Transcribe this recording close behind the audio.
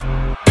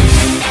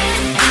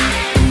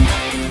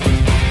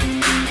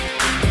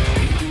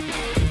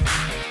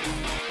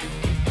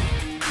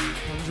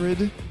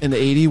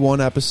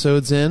181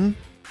 episodes in.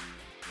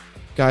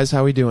 Guys,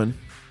 how we doing?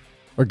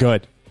 We're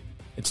good.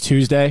 It's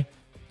Tuesday.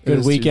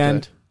 Good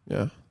weekend.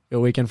 Tuesday. Yeah. Good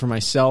weekend for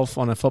myself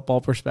on a football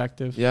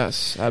perspective.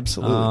 Yes,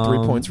 absolutely.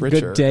 3 points richer.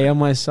 Good day on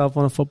myself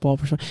on a football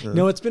perspective. Yeah.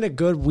 No, it's been a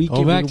good weekend.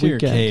 Go back to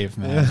weekend. your cave,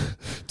 man. Yeah.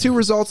 2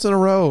 results in a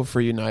row for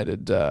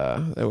United,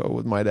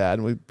 with my dad.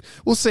 And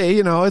we'll see,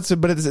 it's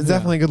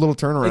definitely a good little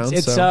turnaround.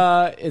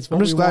 It's I'm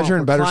just glad you're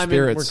in better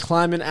spirits. We're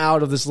climbing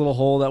out of this little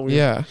hole that we.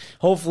 Yeah.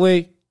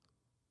 Hopefully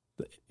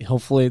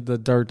the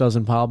dirt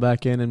doesn't pile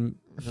back in and.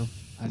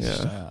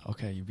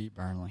 Okay, you beat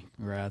Burnley.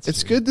 Congrats.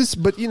 It's good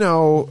but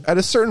at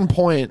a certain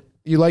point,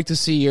 you like to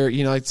see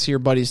your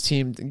buddy's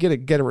team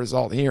get a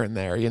result here and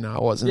there. It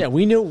wasn't. Yeah,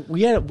 we knew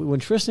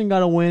when Tristan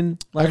got a win.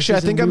 Actually,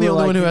 I think I'm the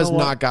only one who has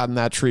not gotten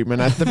that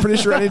treatment. I'm pretty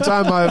sure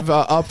anytime I've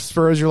upped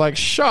Spurs, you're like,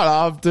 shut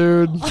up,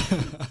 dude.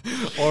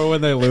 Or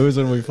when they lose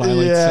and we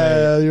finally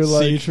say, you're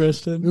see, like,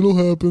 Tristan. It'll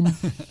happen.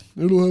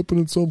 It'll happen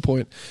at some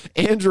point.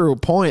 Andrew,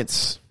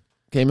 points.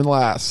 Came in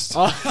last.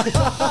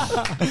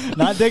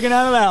 Not digging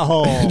out of that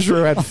hole.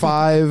 Andrew had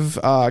 5.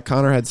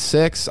 Connor had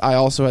 6. I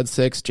also had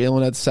 6.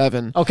 Jalen had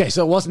 7. Okay,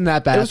 so it wasn't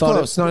that bad. It was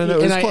close. It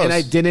was close. And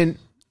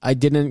I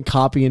didn't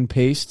copy and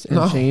paste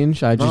and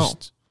change. I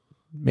just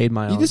made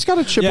my own. You just got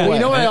to chip away.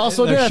 You know what I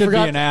also did?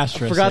 I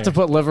forgot to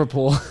put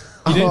Liverpool.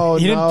 He didn't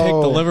pick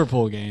the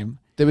Liverpool game.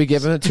 Did we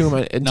give it to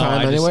him in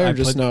time anyway, or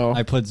just no?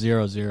 I put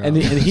 0-0.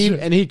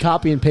 And he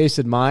copy and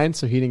pasted mine,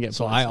 so he didn't get.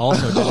 So points. I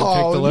also didn't pick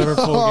the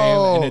Liverpool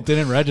game, and it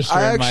didn't register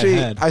in my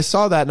head. I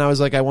saw that, and I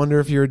was like, I wonder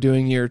if you were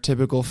doing your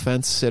typical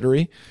fence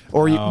sittery,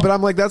 but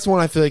I'm like, that's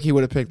one I feel like he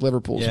would have picked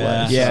Liverpool's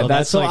way. Yeah, so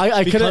that's like,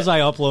 I because I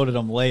uploaded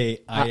them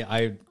late.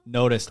 I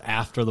noticed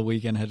after the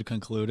weekend had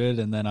concluded,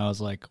 and then I was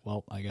like,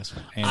 well, I guess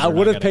I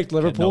would have picked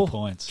Liverpool. No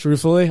points.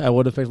 Truthfully, I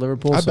would have picked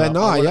Liverpool. I bet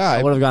not.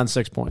 I would have gotten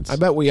 6 points. I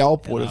bet we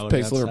all would have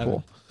picked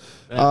Liverpool.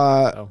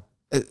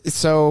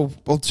 So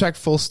we'll check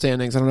full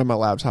standings. I don't have my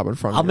laptop in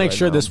front of me. I'll make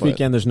sure this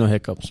weekend there's no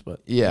hiccups.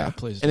 But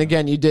please. And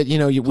again, you did.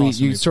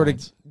 You sort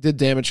of did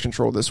damage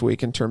control this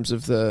week in terms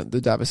of the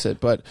deficit.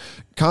 But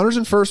Connor's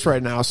in first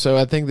right now, so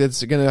I think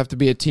that's going to have to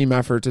be a team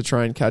effort to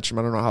try and catch him.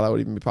 I don't know how that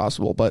would even be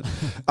possible. But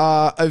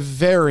a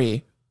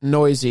very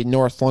noisy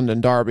North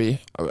London derby,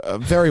 a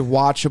very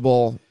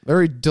watchable,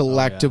 very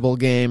delectable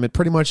game. It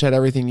pretty much had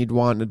everything you'd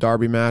want in a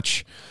derby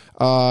match.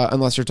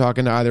 Unless you're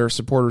talking to either a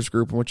supporters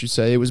group and what you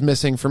say. It was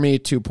missing for me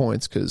 2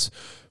 points because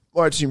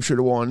my team should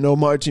have won. No,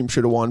 my team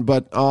should have won.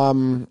 But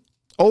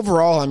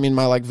overall, I mean,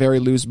 my very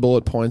loose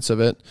bullet points of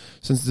it,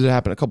 since it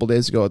happened a couple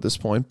days ago at this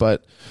point.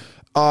 But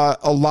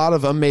a lot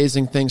of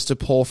amazing things to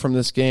pull from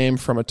this game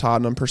from a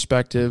Tottenham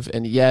perspective.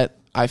 And yet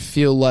I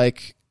feel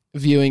like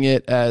viewing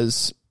it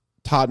as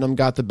Tottenham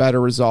got the better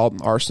result,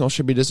 Arsenal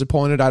should be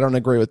disappointed. I don't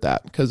agree with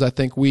that because I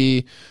think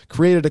we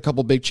created a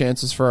couple big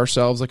chances for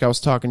ourselves. Like I was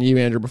talking to you,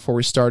 Andrew, before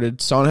we started.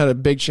 Son had a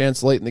big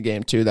chance late in the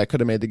game, too. That could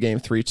have made the game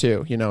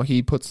 3-2.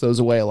 He puts those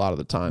away a lot of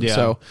the time. Yeah.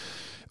 So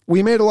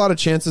we made a lot of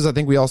chances. I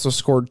think we also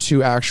scored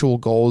 2 actual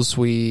goals.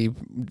 We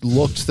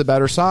looked the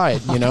better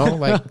side,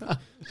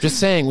 just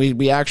saying,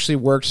 we actually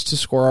worked to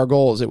score our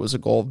goals. It was a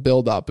goal of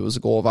build-up. It was a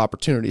goal of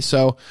opportunity.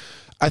 So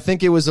I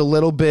think it was a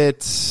little bit.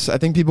 I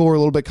think people were a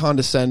little bit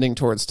condescending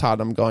towards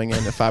Tottenham going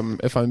in. If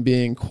I'm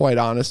being quite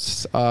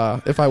honest,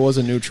 if I was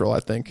a neutral,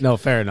 I think. No,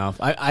 fair enough.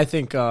 I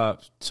think.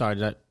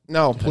 Sorry.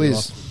 No,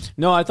 please.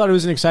 No, I thought it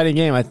was an exciting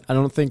game. I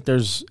don't think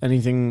there's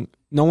anything.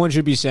 No one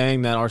should be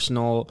saying that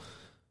Arsenal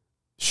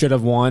should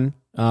have won.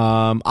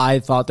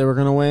 I thought they were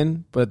going to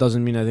win, but it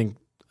doesn't mean I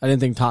didn't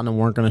think Tottenham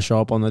weren't going to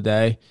show up on the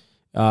day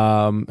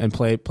and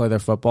play their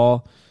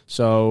football.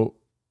 So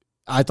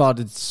I thought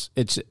it's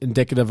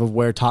indicative of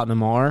where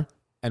Tottenham are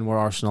and where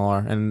Arsenal are,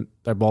 and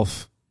they're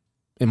both,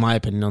 in my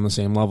opinion, on the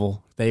same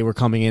level. They were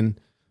coming in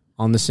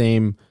on the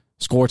same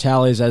score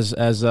tallies as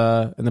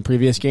in the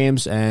previous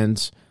games,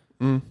 and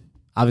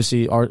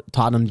obviously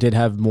Tottenham did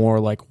have more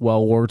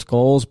well-worked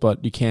goals,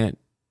 but you can't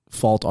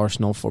fault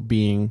Arsenal for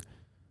being,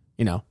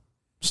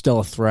 still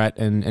a threat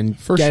and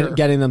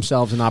getting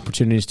themselves an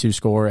opportunities to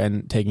score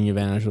and taking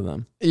advantage of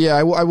them. Yeah,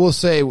 I will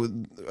say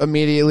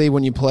immediately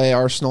when you play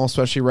Arsenal,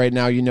 especially right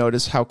now, you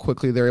notice how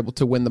quickly they're able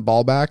to win the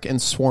ball back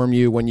and swarm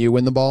you when you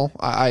win the ball.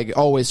 I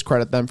always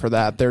credit them for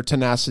that. Their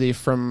tenacity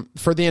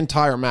for the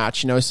entire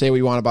match. Say what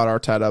you want about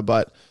Arteta,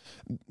 but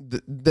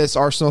this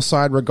Arsenal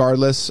side,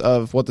 regardless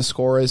of what the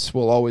score is,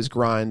 will always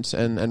grind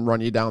and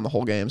run you down the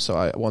whole game. So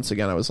I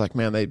was like,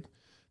 man,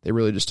 they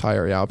really just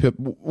tire you out.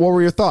 What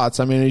were your thoughts?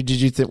 I mean,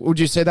 would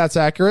you say that's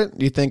accurate?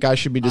 Do you think I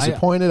should be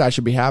disappointed? I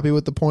should be happy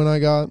with the point I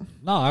got?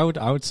 No, I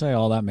would say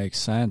all that makes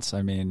sense.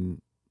 I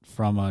mean,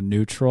 from a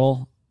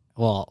neutral,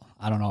 well,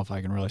 I don't know if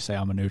I can really say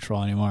I'm a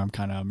neutral anymore. I'm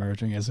kind of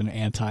emerging as an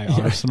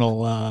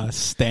anti-Arsenal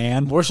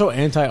stan. We're so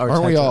anti-Arteta.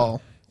 Aren't we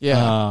all?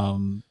 Yeah.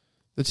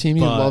 The team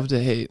you love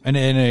to hate. And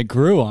it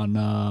grew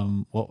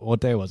on, what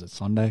day was it?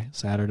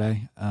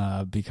 Saturday?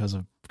 Because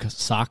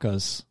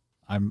Saka's,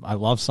 I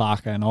love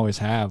Saka and always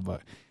have, but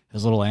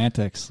his little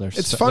antics.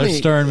 It's funny. They're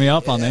stirring me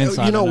up on the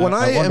inside. You know, when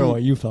I wonder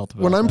what you felt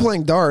about when I'm that.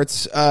 playing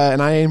darts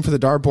and I aim for the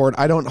dartboard,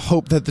 I don't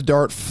hope that the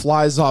dart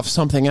flies off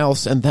something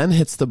else and then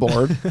hits the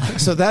board.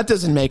 So that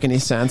doesn't make any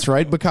sense,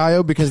 right,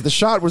 Bukayo? Because the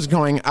shot was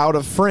going out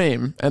of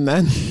frame, and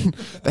then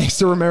thanks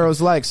to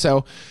Romero's leg.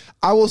 So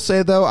I will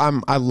say though,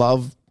 I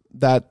love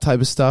that type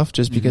of stuff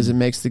just because it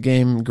makes the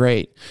game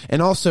great.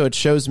 And also it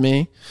shows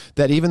me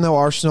that even though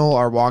Arsenal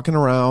are walking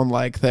around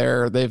like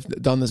they've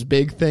done this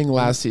big thing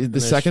last season,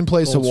 the second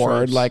place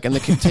award, stripes. Like, and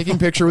they're taking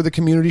picture with the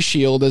community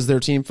shield as their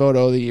team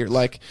photo of the year.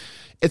 Like,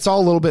 it's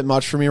all a little bit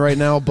much for me right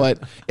now, but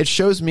it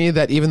shows me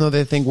that even though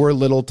they think we're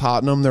little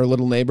Tottenham, they're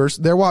little neighbors,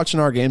 they're watching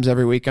our games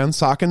every weekend.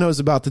 Saka knows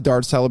about the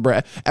dart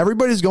celebrate.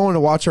 Everybody's going to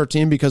watch our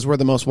team because we're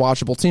the most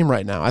watchable team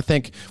right now. I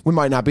think we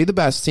might not be the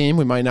best team.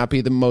 We might not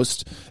be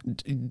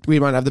we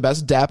might have the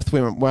best depth.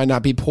 We might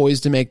not be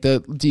poised to make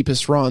the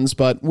deepest runs,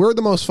 but we're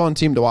the most fun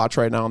team to watch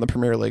right now in the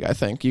Premier League, I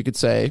think. You could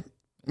say.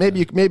 Maybe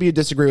you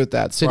disagree with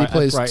that. City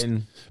plays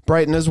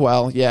Brighton as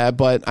well, yeah.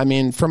 But I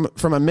mean, from a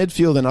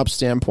midfield and up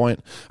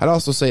standpoint, I'd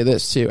also say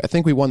this too. I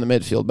think we won the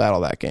midfield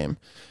battle that game,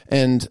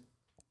 and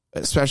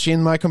especially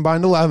in my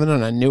combined 11.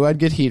 And I knew I'd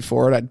get heat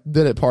for it. I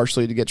did it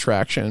partially to get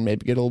traction and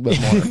maybe get a little bit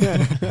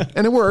more,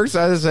 and it works.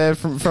 As I said,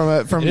 from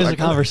it is a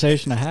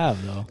conversation to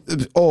have though.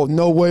 Oh,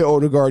 no way,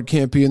 Odegaard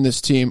can't be in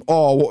this team.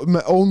 Oh,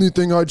 only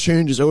thing I'd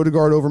change is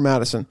Odegaard over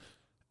Maddison.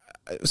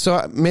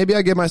 So maybe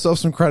I give myself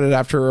some credit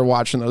after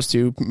watching those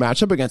two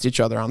match up against each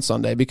other on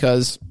Sunday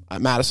because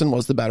Maddison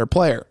was the better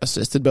player,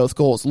 assisted both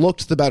goals,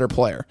 looked the better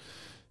player.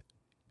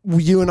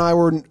 You and I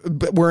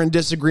were in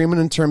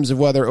disagreement in terms of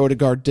whether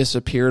Odegaard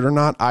disappeared or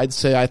not. I'd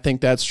say I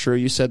think that's true.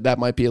 You said that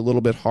might be a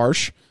little bit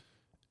harsh,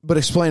 but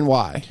explain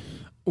why.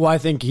 Well, I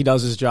think he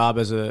does his job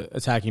as an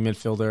attacking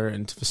midfielder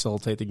and to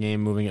facilitate the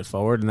game, moving it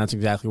forward, and that's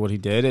exactly what he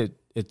did.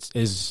 It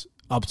is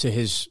up to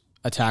his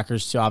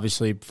attackers to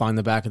obviously find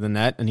the back of the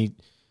net, and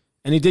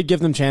he did give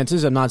them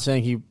chances. I'm not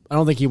saying I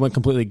don't think he went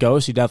completely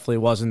ghost. He definitely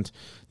wasn't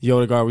the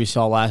Odegaard we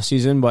saw last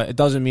season, but it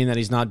doesn't mean that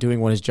he's not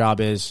doing what his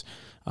job is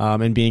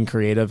and being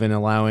creative and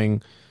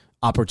allowing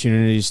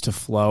opportunities to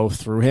flow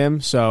through him.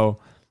 So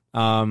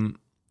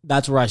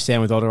that's where I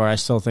stand with Odegaard. I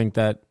still think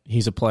that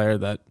he's a player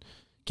that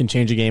can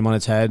change a game on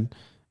its head,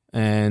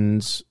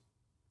 and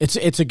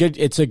it's a good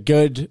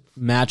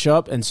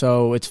matchup. And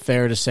so it's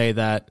fair to say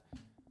that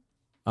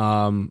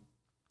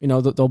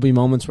there'll be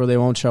moments where they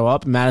won't show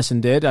up.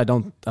 Maddison did. I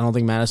don't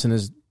think Maddison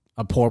is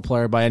a poor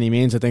player by any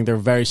means. I think they're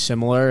very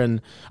similar,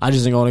 and I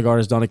just think Odegaard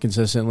has done it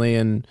consistently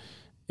and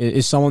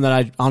is someone that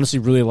I honestly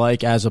really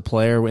like as a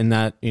player in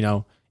that,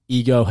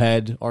 ego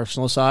head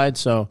Arsenal side.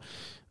 So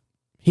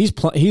he's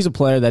a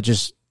player that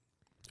just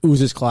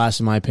oozes class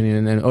in my opinion.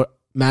 And then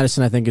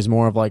Maddison, I think, is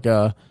more of like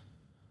a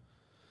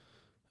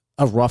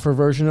rougher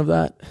version of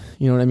that.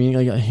 You know what I mean?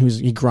 Like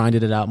he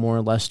grinded it out more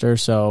in Leicester.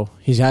 So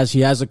he has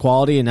the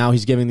quality, and now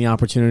he's giving the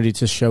opportunity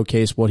to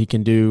showcase what he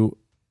can do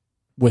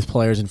with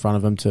players in front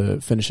of him to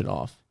finish it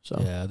off.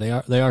 So yeah,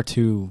 they are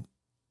two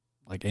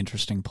like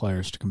interesting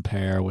players to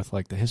compare with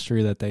like the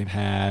history that they've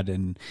had.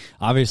 And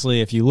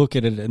obviously if you look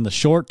at it in the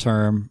short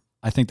term,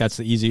 I think that's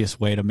the easiest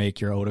way to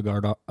make your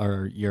Odegaard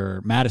or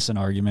your Maddison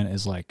argument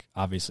is like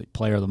obviously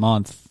player of the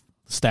month,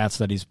 stats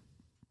that he's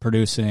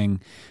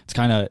producing. It's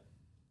kind of,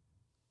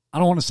 I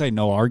don't want to say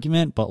no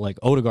argument, but like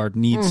Odegaard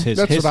needs his.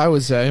 That's what I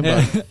would say.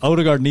 But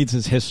Odegaard needs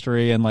his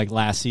history and like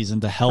last season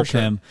to help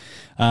him.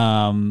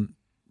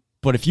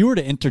 But if you were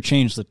to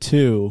interchange the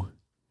two,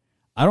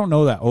 I don't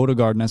know that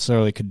Odegaard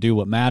necessarily could do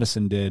what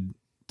Maddison did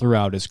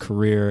throughout his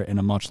career in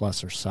a much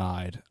lesser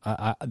side.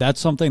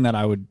 That's something that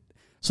I would.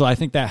 So I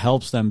think that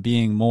helps them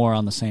being more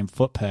on the same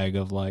foot peg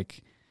of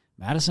like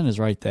Maddison is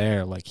right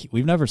there. Like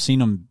we've never seen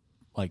him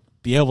like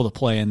be able to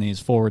play in these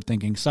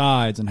forward-thinking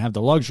sides and have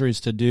the luxuries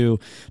to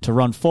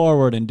run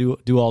forward and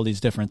do all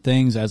these different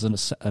things as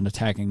an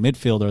attacking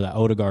midfielder that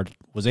Odegaard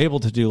was able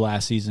to do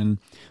last season,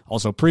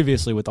 also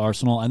previously with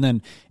Arsenal, and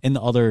then in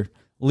the other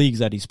leagues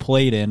that he's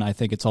played in. I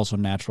think it's also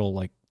natural,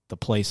 like the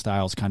play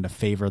styles kind of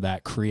favor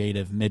that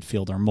creative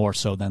midfielder more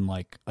so than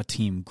like a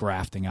team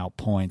grafting out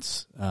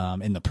points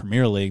in the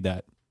Premier League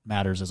that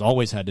matters has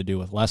always had to do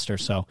with Leicester.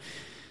 So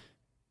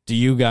do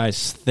you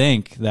guys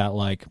think that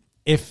like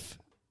if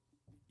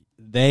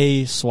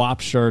they swap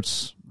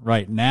shirts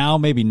right now,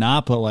 maybe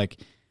not, but like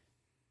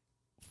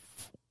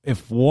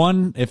if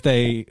in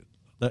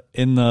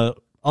the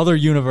other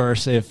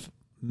universe, if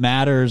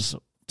Matters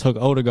took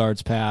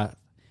Odegaard's path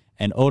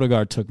and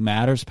Odegaard took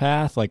Matters'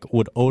 path, like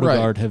would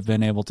Odegaard have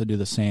been able to do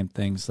the same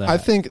things that... I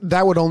think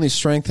that would only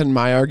strengthen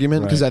my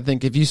argument because I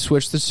think if you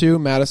switch the two,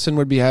 Maddison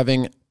would be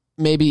having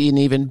maybe an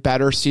even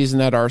better season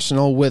at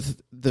Arsenal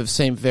with the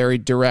same very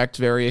direct,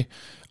 very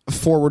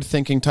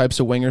forward-thinking types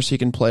of wingers he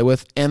can play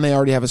with, and they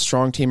already have a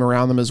strong team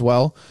around them as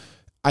well.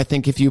 I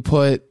think if you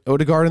put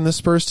Odegaard in the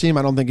Spurs team,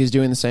 I don't think he's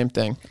doing the same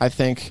thing. I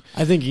think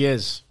he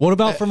is. What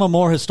about from a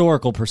more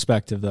historical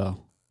perspective, though?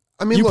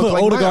 I mean, you look, put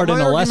like Odegaard my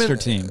in a argument, Leicester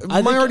team.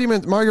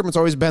 My argument's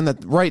always been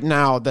that right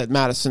now that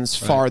Madison's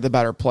far the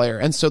better player.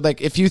 And so,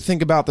 like, if you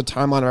think about the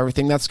timeline of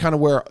everything, that's kind of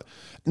where,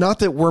 not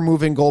that we're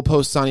moving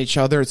goalposts on each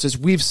other, it's just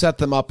we've set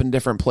them up in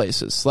different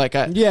places. Like,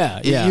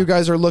 you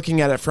guys are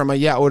looking at it from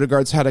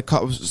Odegaard's had a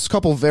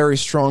couple very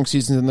strong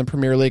seasons in the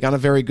Premier League on a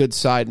very good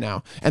side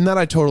now. And that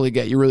I totally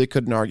get. You really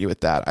couldn't argue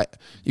with that.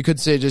 You could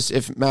say just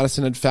if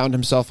Madison had found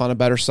himself on a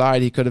better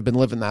side, he could have been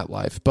living that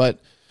life. But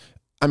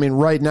I mean,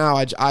 right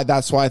now,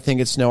 that's why I think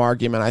it's no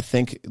argument. I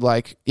think,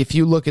 like, if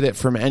you look at it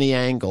from any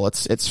angle,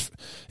 it's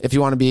if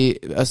you want to be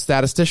a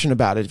statistician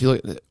about it, if you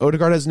look,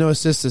 Odegaard has no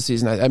assists this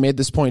season. I made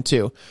this point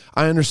too.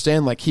 I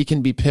understand, like, he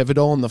can be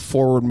pivotal in the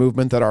forward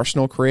movement that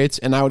Arsenal creates,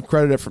 and I would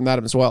credit it from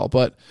that as well.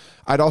 But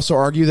I'd also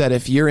argue that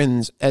if you're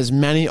in as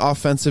many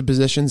offensive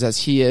positions as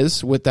he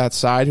is with that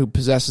side who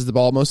possesses the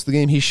ball most of the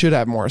game, he should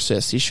have more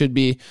assists. He should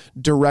be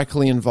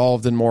directly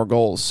involved in more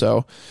goals.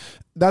 So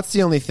that's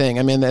the only thing.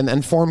 I mean,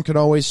 and form could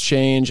always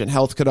change and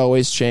health could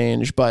always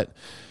change, but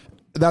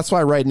that's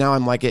why right now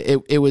I'm like,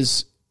 it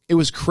was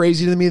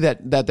crazy to me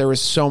that there was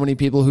so many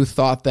people who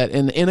thought that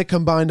in a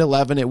combined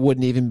 11 it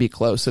wouldn't even be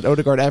close, that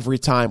Odegaard every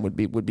time would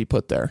be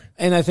put there.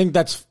 And I think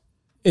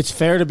it's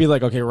fair to be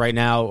like, okay, right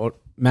now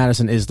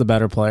Madison is the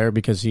better player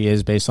because he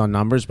is based on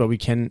numbers, but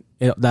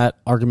that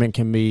argument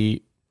can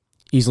be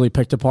easily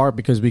picked apart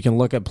because we can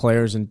look at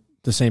players in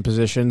the same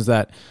positions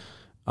that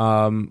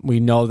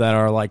we know that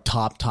are like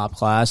top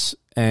class,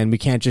 and we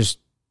can't just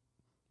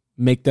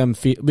make them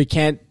feel, we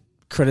can't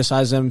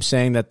criticize them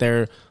saying that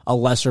they're a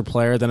lesser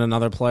player than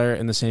another player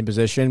in the same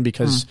position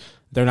because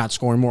they're not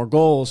scoring more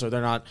goals or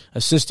they're not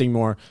assisting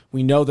more.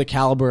 We know the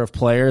caliber of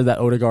player that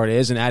Odegaard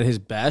is, and at his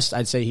best,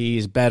 I'd say he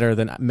is better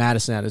than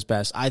Madison at his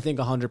best. I think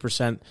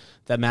 100%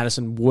 that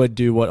Madison would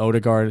do what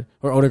Odegaard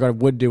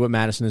would do what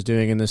Madison is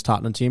doing in this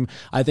Tottenham team.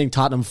 I think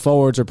Tottenham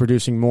forwards are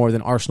producing more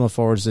than Arsenal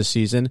forwards this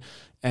season.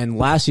 And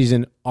last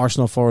season,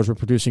 Arsenal forwards were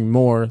producing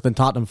more than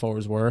Tottenham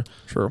forwards were.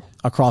 True.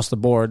 Across the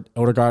board.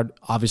 Odegaard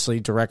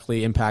obviously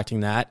directly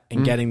impacting that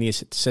and getting the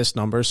assist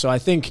numbers. So I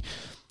think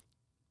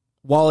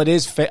while it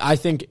is, I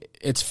think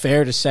it's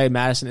fair to say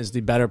Madison is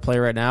the better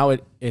player right now.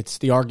 It's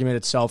the argument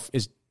itself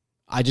is,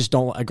 I just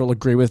don't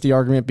agree with the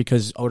argument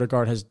because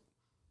Odegaard has,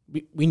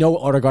 we know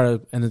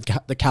Odegaard and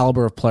the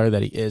caliber of player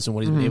that he is and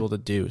what he's been able to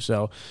do.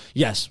 So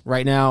yes,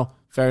 right now,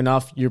 fair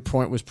enough. Your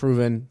point was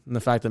proven in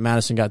the fact that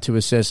Madison got 2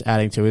 assists,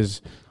 adding to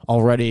his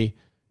already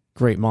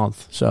great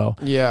month. So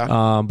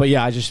yeah, but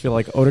yeah, I just feel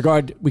like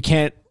Odegaard.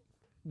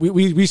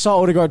 We saw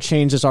Odegaard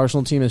change this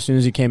Arsenal team as soon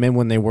as he came in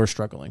when they were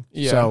struggling.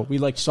 Yeah. So we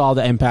saw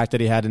the impact that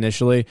he had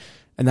initially,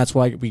 and that's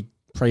why we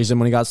praised him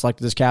when he got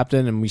selected as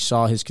captain, and we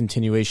saw his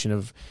continuation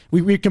of.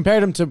 We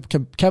compared him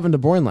to Kevin De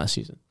Bruyne last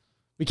season.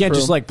 We can't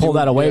just pull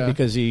that away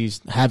because he's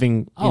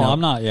having.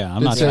 I'm not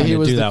trying he to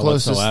was do the that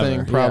closest whatsoever.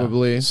 thing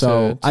probably.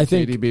 So to I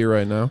think KDB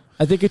right now.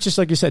 I think it's just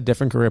like you said,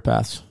 different career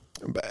paths.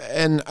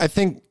 And I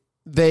think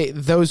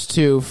those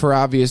two, for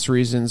obvious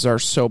reasons, are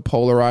so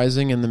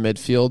polarizing in the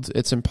midfield.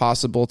 It's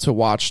impossible to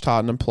watch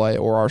Tottenham play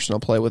or Arsenal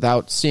play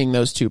without seeing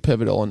those two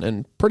pivotal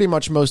and pretty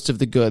much most of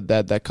the good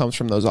that comes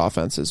from those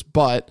offenses.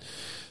 But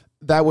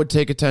that would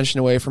take attention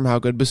away from how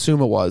good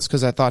Bissouma was,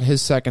 because I thought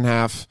his second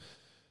half,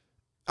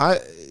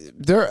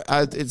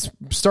 it's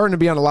starting to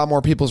be on a lot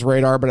more people's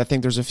radar, but I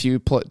think there's a few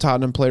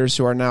Tottenham players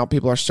who are now,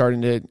 people are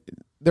starting to,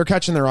 they're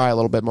catching their eye a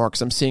little bit more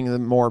because I'm seeing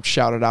them more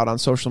shouted out on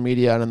social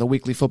media and in the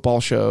weekly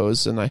football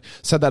shows. And I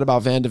said that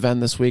about Van de Ven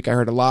this week. I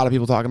heard a lot of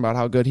people talking about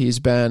how good he's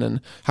been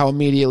and how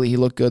immediately he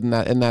looked good in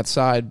that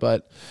side.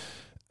 But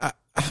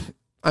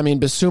I mean,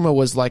 Bissouma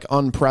was like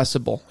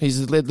unpressable.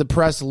 The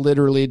press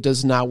literally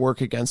does not work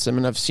against him,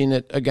 and I've seen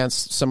it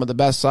against some of the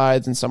best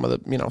sides and some of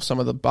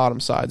the bottom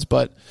sides.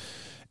 But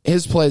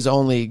his play is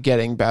only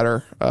getting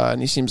better,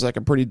 and he seems like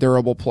a pretty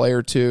durable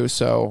player too.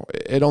 So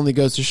it only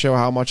goes to show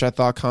how much I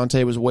thought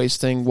Conte was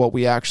wasting what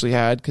we actually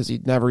had, because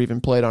he'd never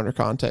even played under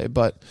Conte.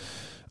 But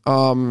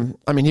I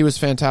mean, he was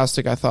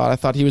fantastic. I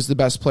thought he was the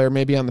best player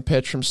maybe on the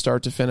pitch from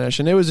start to finish,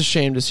 and it was a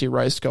shame to see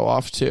Rice go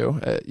off too.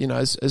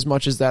 As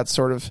much as that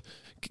sort of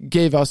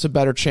gave us a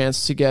better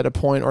chance to get a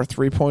point or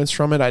 3 points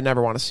from it, I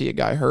never want to see a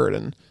guy hurt,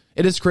 and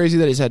it is crazy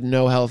that he's had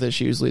no health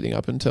issues leading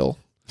up until.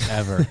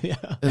 Ever. Yeah.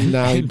 And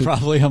now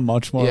probably a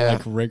much more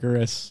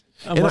rigorous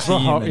team in West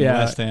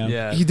Ham.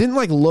 Yeah. He didn't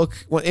look,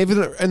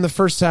 even in the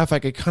first half, I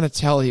could kind of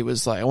tell he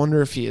was I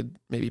wonder if he had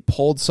maybe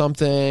pulled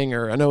something,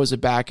 or I know it was a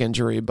back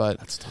injury, but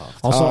that's tough.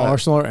 Also,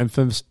 Arsenal are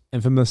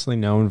infamously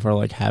known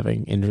for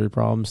having injury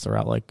problems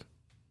throughout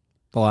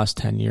the last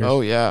 10 years. Oh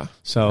yeah.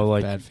 So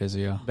bad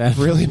physio.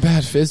 Really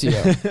bad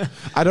physio.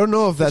 I don't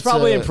know if that's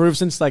probably improved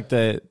since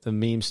the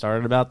meme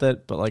started about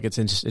that, but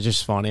it's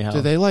just funny how.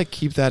 Do they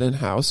keep that in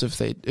house if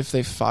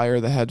they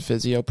fire the head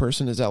physio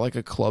person? Is that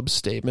a club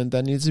statement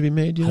that needs to be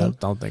made? I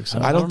don't think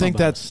so. I don't think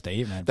that's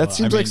statement. That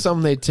seems like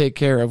something they take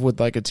care of with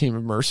a team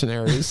of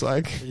mercenaries.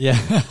 Yeah.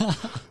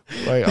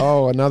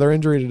 Oh, another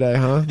injury today,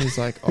 huh? He's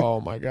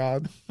oh my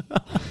God.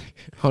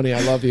 Honey,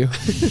 I love you.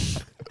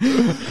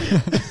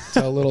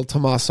 Tell little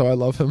Tommaso I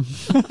love him.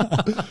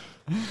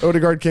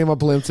 Odegaard came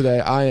up limp today.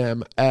 I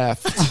am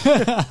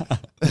effed.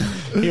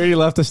 He already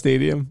left the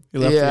stadium. He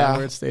left the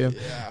Emirates Stadium.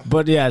 Yeah.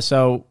 But yeah,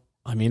 so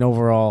I mean,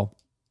 overall,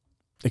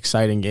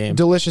 exciting game,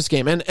 delicious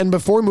game. And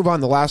before we move on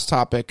to the last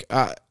topic,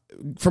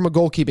 from a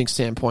goalkeeping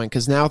standpoint,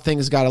 because now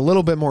things got a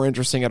little bit more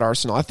interesting at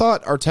Arsenal. I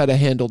thought Arteta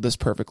handled this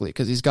perfectly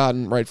because he's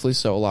gotten, rightfully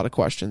so, a lot of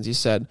questions. He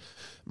said,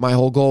 my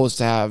whole goal is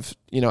to have,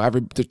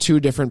 the two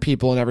different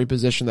people in every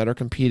position that are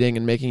competing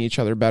and making each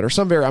other better.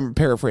 I'm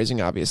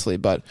paraphrasing, obviously,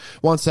 but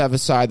wants to have a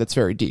side that's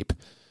very deep,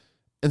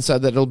 and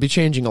said that it'll be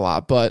changing a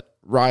lot. But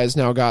Raya's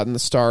now gotten the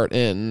start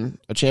in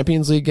a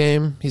Champions League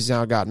game. He's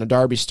now gotten a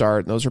derby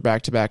start, and those are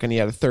back-to-back, and he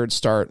had a third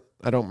start.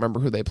 I don't remember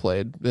who they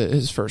played,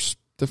 the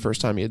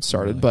first time he had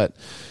started, but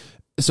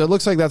so it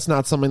looks like that's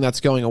not something that's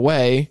going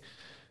away.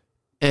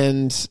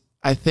 And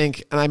I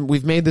think,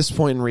 we've made this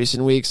point in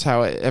recent weeks,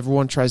 how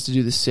everyone tries to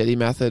do the City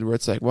method, where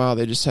it's like, wow,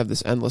 they just have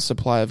this endless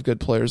supply of good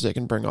players they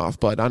can bring off.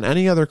 But on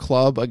any other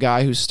club, a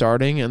guy who's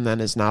starting and then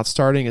is not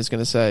starting is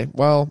going to say,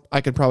 well,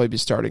 I could probably be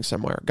starting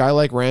somewhere. A guy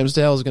like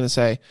Ramsdale is going to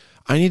say,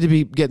 I need to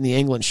be getting the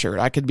England shirt.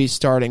 I could be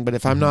starting, but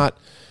if I'm not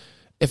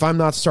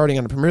starting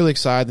on the Premier League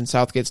side, then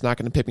Southgate's not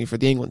going to pick me for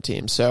the England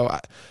team. So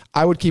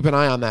I would keep an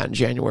eye on that in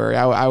January.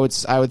 I would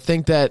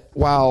think that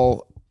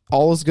while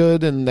all is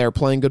good and they're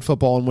playing good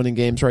football and winning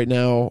games right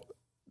now,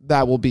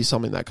 that will be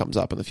something that comes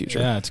up in the future.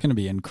 Yeah, it's going to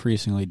be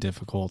increasingly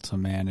difficult to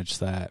manage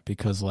that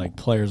because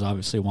players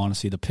obviously want to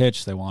see the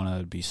pitch. They want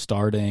to be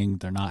starting.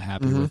 They're not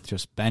happy with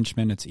just bench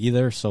minutes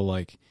either. So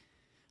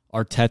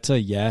Arteta,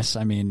 yes.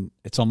 I mean,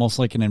 it's almost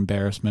like an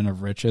embarrassment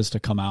of riches to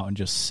come out and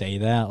just say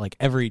that.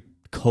 Every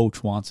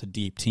coach wants a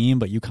deep team,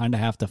 but you kind of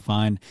have to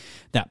find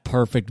that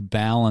perfect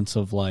balance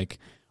of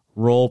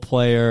role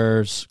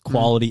players,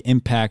 quality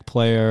impact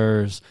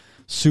players,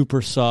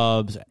 super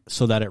subs,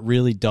 so that it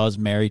really does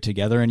marry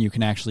together and you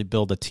can actually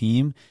build a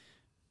team.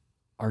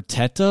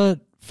 Arteta,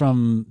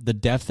 from the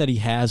depth that he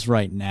has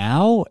right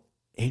now,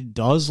 it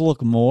does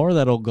look more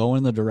that'll go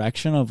in the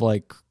direction of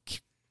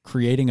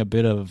creating a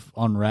bit of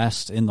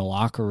unrest in the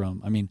locker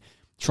room. I mean,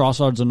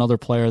 Trossard's another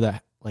player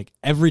that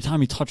every time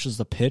he touches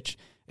the pitch,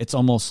 it's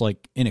almost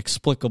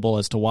inexplicable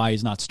as to why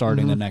he's not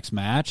starting the next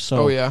match.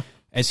 So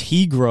as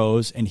he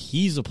grows, and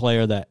he's a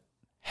player that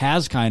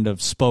has kind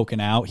of spoken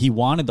out, he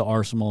wanted the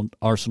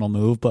Arsenal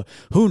move, but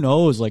who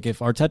knows, if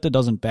Arteta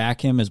doesn't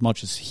back him as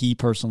much as he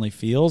personally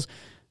feels,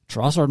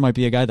 Trossard might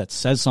be a guy that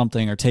says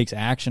something or takes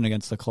action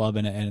against the club,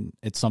 and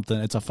it's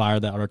a fire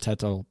that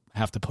Arteta will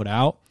have to put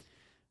out.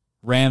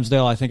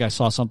 Ramsdale, I think I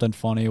saw something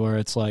funny where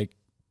it's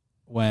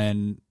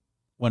when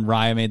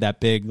Raya made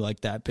that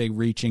big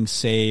reaching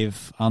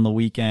save on the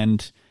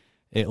weekend,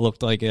 it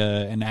looked like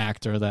an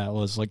actor that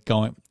was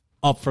going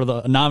up for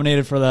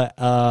nominated for the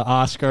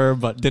Oscar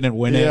but didn't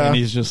win it, and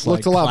he's just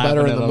looked a lot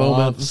better in the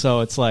moment.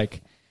 So it's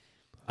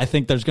I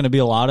think there's going to be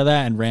a lot of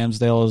that, and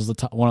Ramsdale is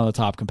one of the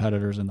top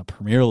competitors in the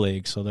Premier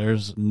League, so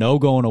there's no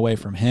going away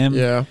from him.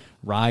 Yeah,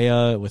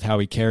 Raya, with how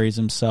he carries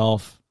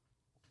himself.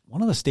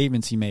 One of the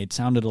statements he made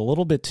sounded a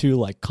little bit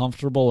too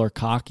comfortable or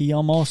cocky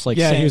almost. Saying,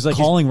 he was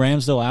calling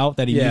Ramsdale out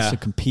that he needs to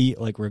compete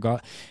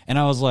regard. And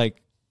I was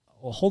like,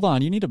 well, hold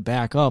on, you need to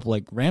back up.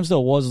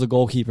 Ramsdale was the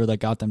goalkeeper that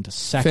got them to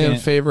second. Fan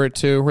favorite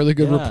too. Really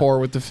good rapport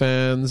with the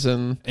fans,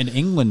 and an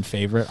England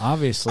favorite,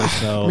 obviously.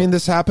 So I mean,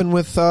 this happened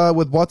with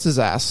what's his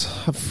ass?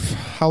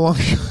 How long?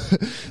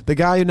 The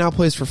guy who now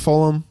plays for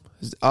Fulham.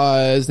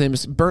 His name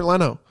is Bernd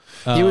Leno.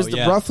 He was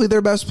roughly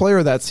their best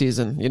player that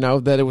season.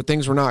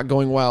 Things were not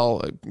going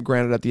well,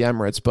 granted at the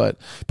Emirates, but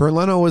Bernd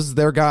Leno was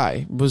their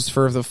guy. Was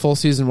for the full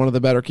season one of the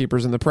better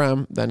keepers in the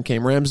Prem. Then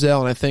came Ramsdale,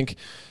 and I think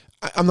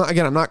I'm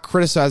not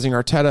criticizing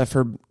Arteta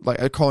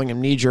for calling him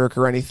knee jerk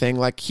or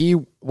anything. He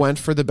went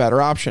for the better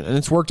option, and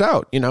it's worked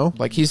out.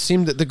 He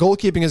seemed that the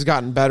goalkeeping has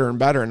gotten better and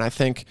better, and I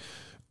think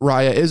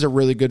Raya is a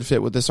really good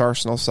fit with this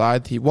Arsenal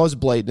side. He was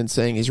blatant in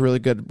saying he's really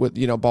good with,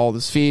 ball with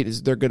his feet.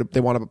 They're good. They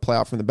want to play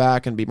out from the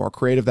back and be more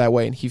creative that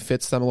way, and he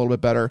fits them a little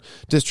bit better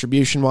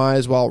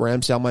distribution-wise, while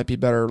Ramsdale might be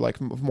better,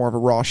 more of a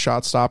raw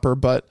shot stopper.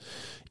 But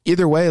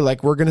either way,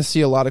 we're going to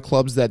see a lot of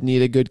clubs that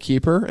need a good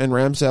keeper, and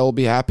Ramsdale will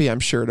be happy, I'm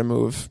sure, to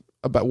move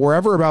about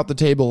wherever about the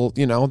table,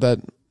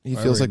 that he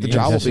feels like the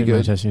job will be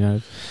good. Manchester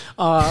United.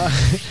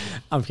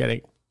 I'm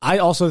kidding. I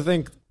also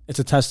think it's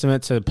a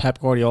testament to Pep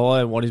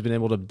Guardiola and what he's been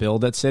able to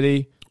build at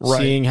City. Right.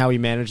 Seeing how he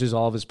manages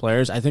all of his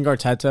players. I think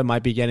Arteta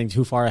might be getting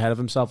too far ahead of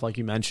himself, like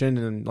you mentioned,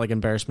 and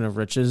embarrassment of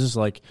riches.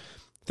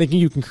 Thinking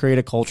you can create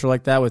a culture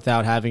like that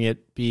without having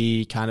it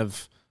be kind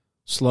of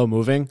slow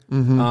moving.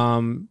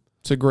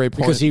 It's a great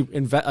point. Because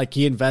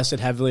he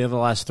invested heavily over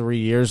the last 3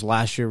 years.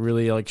 Last year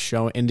really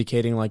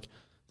indicating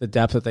the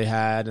depth that they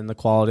had and the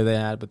quality they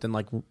had, but then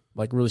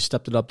really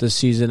stepped it up this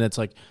season. It's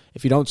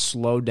if you don't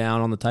slow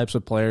down on the types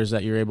of players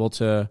that you're able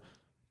to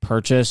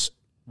purchase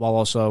while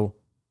also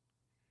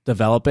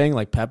developing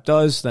like Pep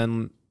does,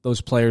 then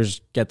those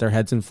players get their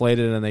heads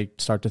inflated and they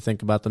start to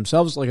think about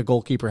themselves like a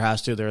goalkeeper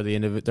has to.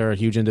 They're a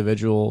huge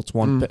individual. It's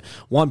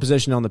one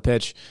position on the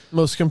pitch,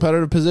 most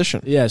competitive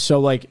position. Yeah.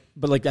 So I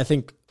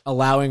think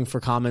allowing for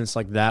comments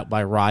like that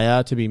by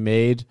Raya to be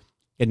made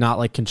and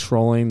not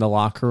controlling the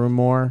locker room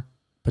more,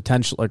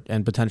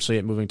 potentially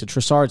it moving to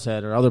Trossard's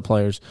head or other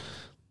players.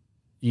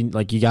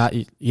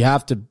 you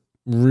have to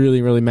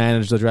really, really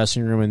manage the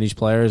dressing room and these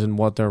players and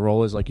what their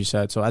role is, like you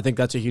said. So I think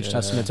that's a huge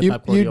testament to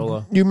Pep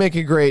Guardiola. You make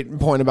a great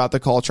point about the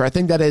culture. I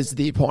think that is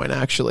the point,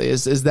 actually,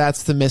 is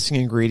that's the missing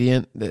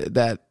ingredient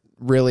that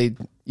really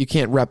you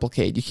can't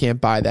replicate. You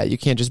can't buy that. You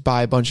can't just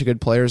buy a bunch of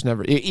good players.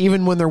 Never,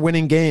 even when they're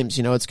winning games,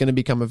 it's going to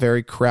become a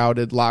very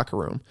crowded locker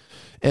room.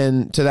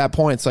 And to that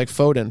point, it's like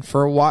Foden.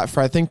 For a while,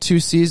 for I think 2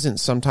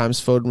 seasons, sometimes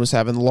Foden was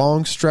having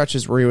long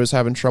stretches where he was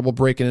having trouble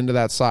breaking into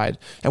that side.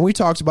 And we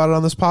talked about it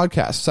on this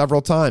podcast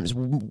several times.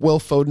 Will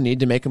Foden need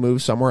to make a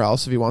move somewhere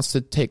else if he wants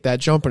to take that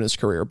jump in his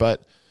career?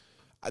 But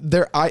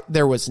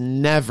there was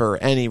never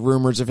any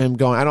rumors of him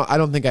going. I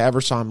don't think I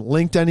ever saw him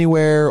linked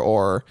anywhere,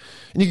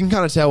 and you can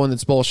kind of tell when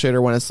it's bullshit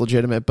or when it's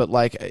legitimate. But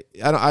like,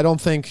 I don't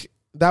think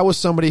that was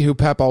somebody who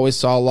Pep always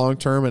saw long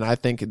term, and I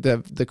think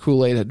the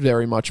Kool-Aid had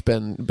very much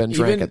been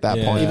drank at that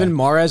point. Even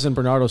Mahrez and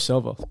Bernardo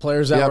Silva,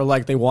 players that were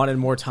like they wanted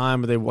more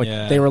time, but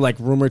they were like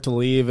rumored to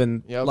leave,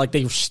 and like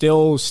they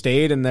still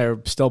stayed, and they're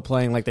still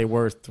playing like they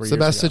were 3 years ago. It's the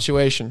best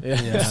situation. Yeah.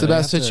 It's the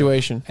best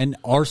situation. And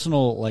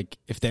Arsenal, like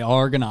if they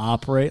are going to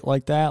operate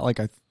like that,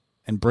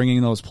 and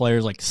bringing those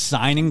players, like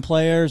signing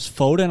players.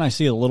 Foden, I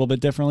see a little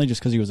bit differently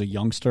just because he was a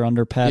youngster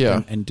under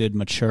Pep and did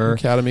mature.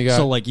 Academy guy.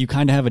 So, like, you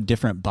kind of have a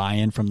different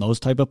buy-in from those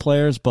type of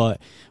players.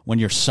 But when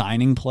you're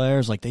signing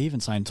players, like they even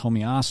signed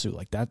Tomiyasu,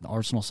 like that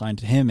Arsenal signed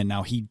to him, and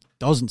now he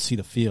doesn't see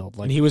the field.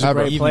 Like, and he was a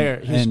great player.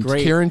 He's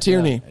great. Kieran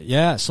Tierney.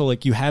 Yeah, so,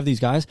 like, you have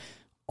these guys.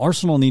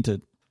 Arsenal need to,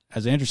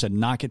 as Andrew said,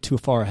 not get too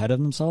far ahead of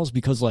themselves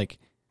because, like,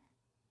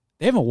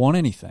 they haven't won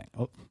anything.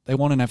 Oh, they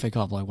won an FA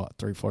Cup,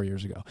 3-4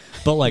 years ago.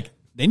 But, like,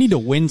 they need to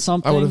win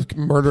something. I would have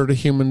murdered a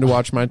human to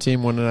watch my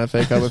team win an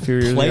FA Cup a few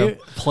years ago.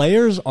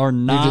 Players are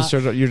not.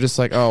 You're just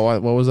like, oh,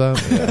 what was that?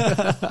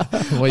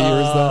 Yeah. What year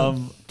is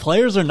that?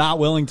 Players are not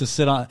willing to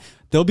sit on.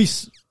 There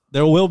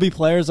will be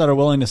players that are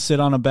willing to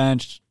sit on a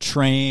bench,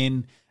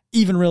 train,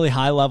 even really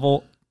high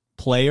level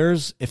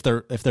players. If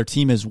their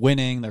team is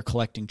winning, they're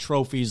collecting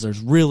trophies. There's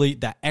really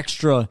that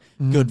extra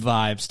good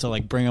vibes to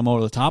like bring them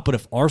over the top. But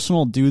if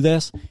Arsenal do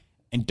this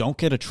and don't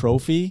get a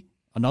trophy,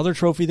 another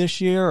trophy this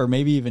year, or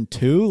maybe even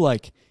 2,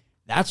 like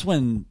that's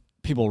when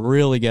people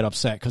really get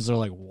upset because they're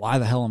like, "Why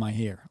the hell am I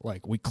here?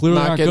 Like, we clearly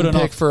not aren't getting good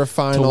enough picked for a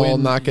final,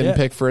 not getting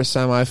picked for a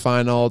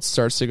semifinal." It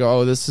starts to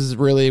go, "Oh, this is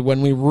really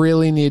when we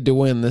really need to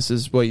win. This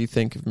is what you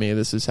think of me.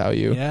 This is how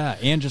you." Yeah,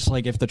 and just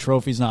like if the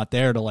trophy's not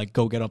there to like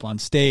go get up on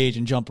stage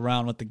and jump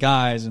around with the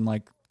guys and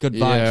like good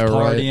vibes,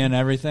 party and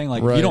everything.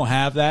 Like you don't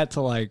have that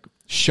to like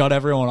shut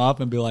everyone up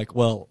and be like,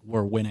 "Well,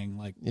 we're winning."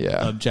 Like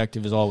the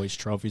objective is always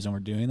trophies, and we're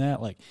doing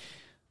that. Like.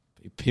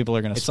 People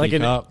are going to speak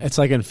up. It's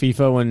like in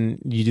FIFA when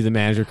you do the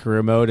manager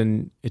career mode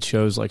and it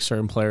shows like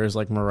certain players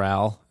like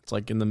morale. It's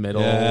like in the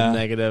middle,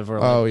 negative or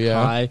like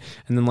high.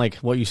 And then like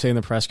what you say in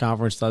the press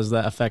conference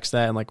affects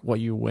that, and like what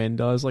you win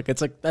does. Like it's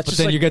like that's. But just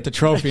then like, you get the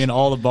trophy and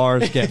all the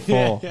bars get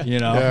full. You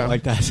know,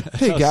 like that.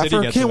 Hey,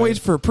 Gaffer, can't wait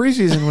for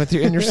preseason with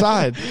you in your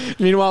side.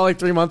 Meanwhile, like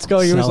 3 months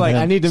ago, he was like,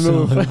 "I need to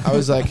move." I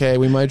was like, "Hey,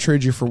 we might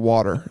trade you for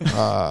water."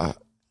 I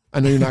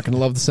know you're not going to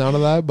love the sound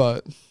of that,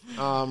 but.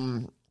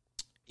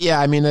 Yeah,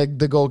 I mean,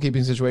 the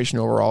goalkeeping situation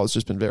overall has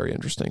just been very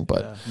interesting.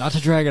 But not to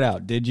drag it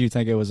out, did you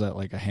think it was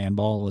like a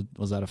handball?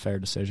 Was that a fair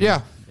decision?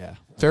 Yeah.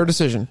 Fair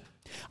decision.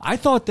 I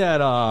thought that,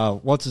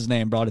 what's his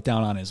name, brought it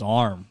down on his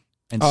arm.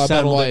 And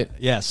settled it.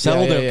 Yeah,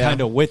 settled it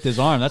kind of with his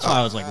arm. That's why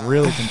I was like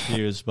really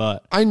confused.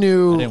 But I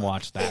knew I didn't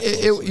watch that.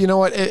 You know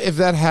what? If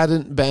that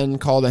hadn't been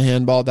called a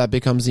handball, that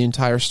becomes the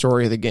entire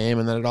story of the game,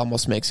 and then it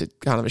almost makes it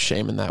kind of a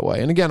shame in that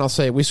way. And again, I'll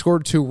say we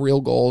scored 2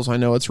 real goals. I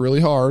know it's really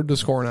hard to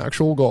score an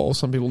actual goal.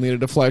 Some people need a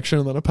deflection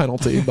and then a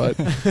penalty, but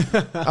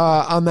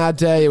on that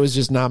day, it was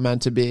just not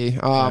meant to be.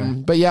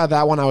 But yeah,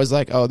 that one I was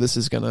like, oh, this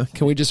is gonna.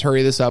 Can we just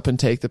hurry this up and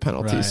take the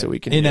penalty so we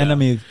can in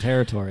enemy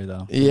territory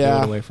though?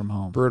 Yeah, away from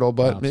home, brutal.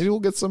 But maybe we'll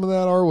get some of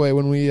that our way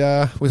when we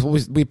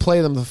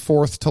play them the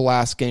 4th to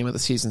last game of the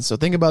season. So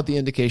think about the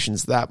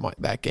indications that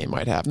game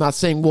might have. Not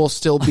saying we'll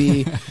still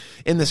be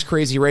in this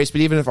crazy race,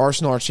 but even if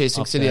Arsenal are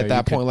chasing City at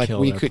that point, like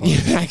we could,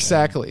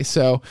 exactly.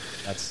 So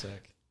that's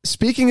sick.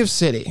 Speaking of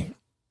City,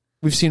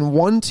 we've seen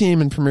one team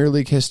in Premier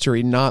League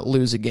history not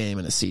lose a game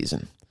in a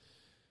season.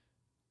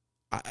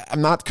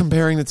 I'm not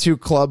comparing the 2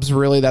 clubs,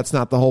 really. That's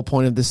not the whole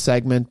point of this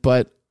segment.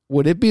 But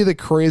would it be the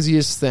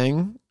craziest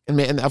thing?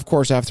 And of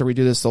course, after we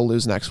do this, they'll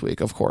lose next week,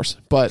 of course.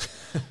 But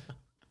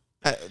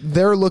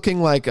they're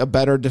looking like a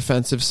better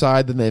defensive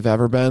side than they've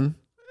ever been.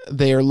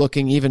 They are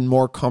looking even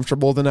more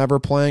comfortable than ever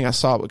playing. I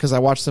saw it because I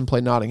watched them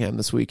play Nottingham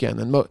this weekend.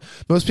 And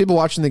most people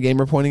watching the game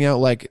are pointing out,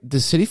 like, do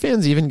City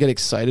fans even get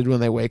excited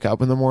when they wake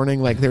up in the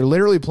morning? Like, they're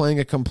literally playing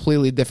a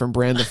completely different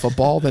brand of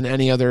football than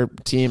any other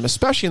team,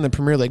 especially in the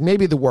Premier League.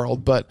 Maybe the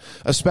world, but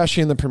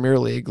especially in the Premier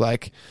League.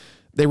 Like,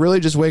 they really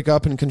just wake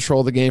up and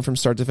control the game from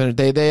start to finish.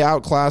 They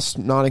outclassed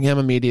Nottingham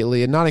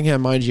immediately. And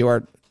Nottingham, mind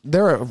you,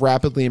 they're a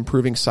rapidly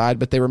improving side,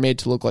 but they were made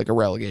to look like a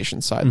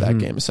relegation side that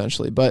game,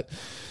 essentially. But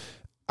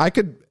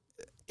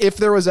if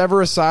there was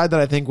ever a side that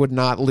I think would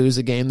not lose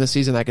a game this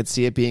season, I could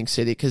see it being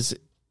City. Because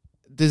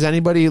does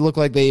anybody look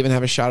like they even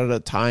have a shot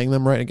at tying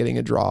them right and getting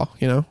a draw?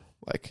 You know,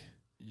 like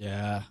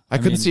Yeah. I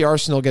couldn't see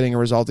Arsenal getting a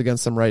result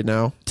against them right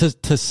now.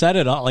 To set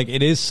it up, like,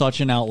 it is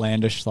such an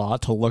outlandish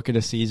thought to look at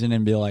a season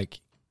and be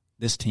like,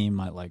 this team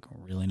might like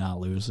really not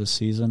lose this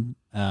season.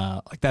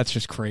 Like, that's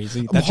just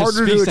crazy. That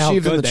harder to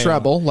achieve than the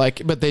treble,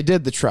 but they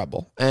did the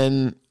treble.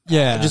 And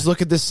just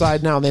look at this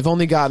side now. They've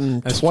only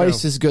gotten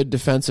twice as good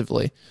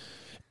defensively.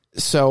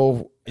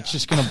 So it's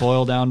just going to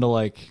boil down to,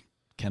 like,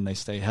 can they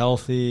stay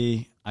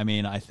healthy? I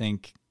mean, I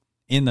think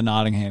in the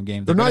Nottingham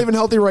game, they're not even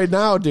healthy right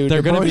now, dude.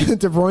 They're going to be.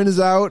 De Bruyne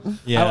is out.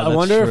 Yeah, I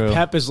wonder if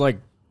Pep is like,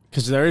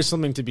 because there is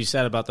something to be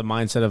said about the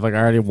mindset of, like, I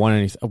already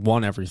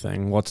won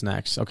everything. What's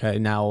next? Okay,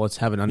 now let's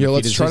have an undefeated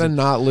let's try season. to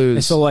not lose.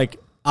 And so, like,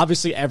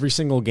 obviously every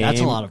single game. That's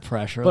a lot of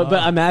pressure. But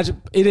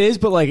imagine it is,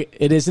 but like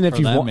it isn't if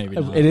you've won.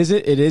 It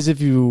isn't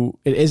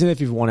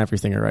if you've won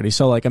everything already.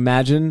 So, like,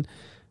 imagine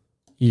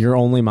your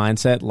only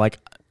mindset, like,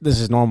 this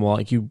is normal.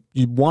 Like, you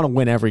want to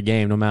win every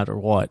game no matter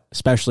what,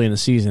 especially in the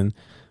season.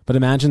 But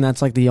imagine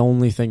that's like the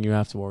only thing you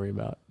have to worry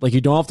about. Like,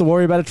 you don't have to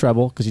worry about a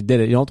treble because you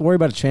did it. You don't have to worry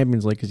about a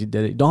Champions League because you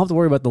did it. You don't have to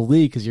worry about the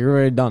league because you've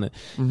already done it.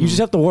 Mm-hmm. You just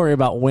have to worry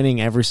about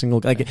winning every single.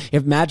 Like,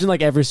 imagine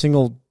like every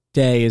single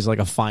day is like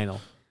a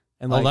final.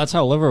 And well, that's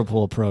how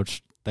Liverpool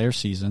approached their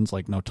seasons.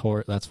 Like,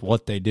 notorious. That's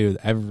what they do.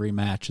 Every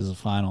match is a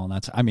final,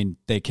 and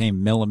they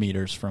came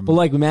millimeters from. But,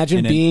 like,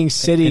 imagine being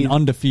City, an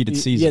undefeated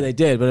season. Yeah, they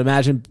did. But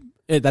imagine.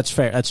 That's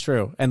fair. That's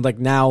true. And, like,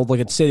 now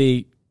look at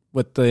City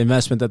with the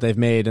investment that they've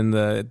made and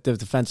the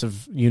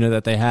defensive unit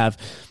that they have.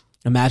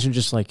 Imagine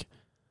just, like,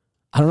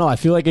 I don't know. I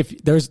feel like if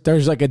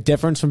there's like a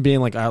difference from being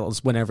like, all right,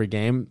 let's win every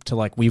game to,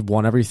 like, we've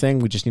won everything.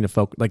 We just need to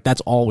focus. Like,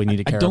 that's all we need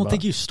to care about. I don't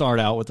think you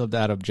start out with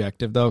that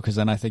objective, though, because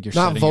then I think you're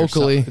not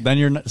vocally. Then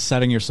you're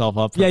setting yourself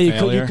up for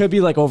failure. You could be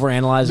like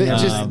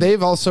overanalyzing.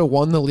 They've also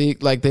won the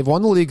league. Like, they've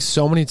won the league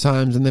so many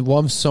times and they've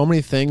won so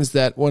many things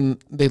that when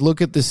they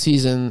look at the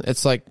season,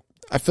 it's like,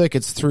 I feel like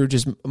it's through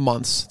just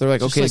months. They're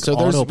like, okay,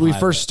 so we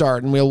first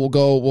start and we'll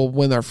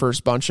win our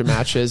first bunch of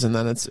matches, and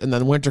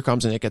then winter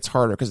comes and it gets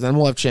harder because then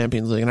we'll have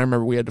Champions League. And I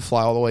remember we had to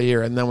fly all the way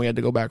here, and then we had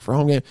to go back for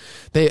home game.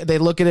 They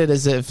look at it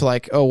as if,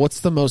 like, oh,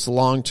 what's the most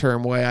long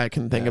term way I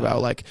can think about?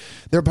 Like,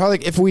 they're probably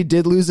like, if we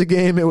did lose a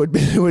game, it would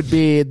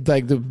be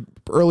like the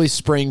early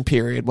spring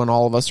period when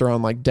all of us are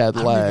on, like, dead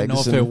legs. I don't even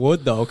know if it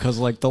would, though, because,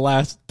 like,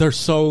 they're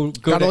so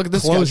good at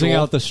closing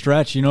out the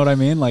stretch. You know what I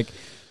mean? Like,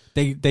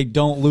 They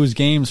don't lose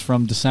games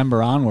from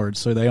December onwards,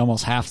 so they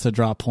almost have to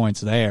drop points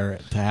there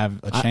to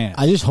have a chance.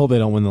 I just hope they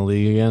don't win the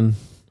league again.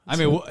 I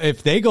mean,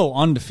 if they go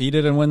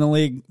undefeated and win the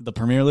league, the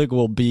Premier League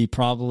will be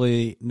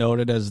probably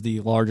noted as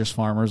the largest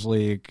farmers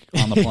league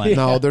on the planet.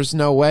 No, there's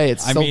no way.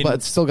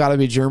 It's still got to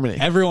be Germany.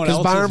 Everyone else,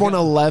 because Bayern won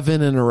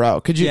 11 in a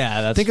row. Could you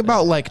think fair.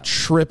 about, like,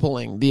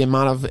 tripling the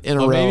amount of in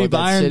a row? Maybe that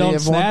Bayern City don't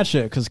have won? snatch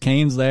it because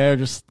Kane's there,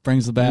 just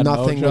brings the bad.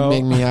 Nothing would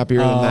make me happier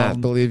than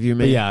that. Believe you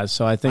me. Yeah,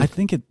 so I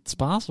think it's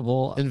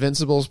possible.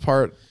 Invincibles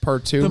part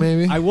 2,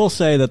 maybe. I will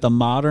say that the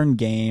modern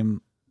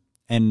game.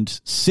 And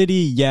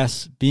City,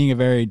 yes, being a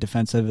very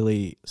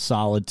defensively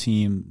solid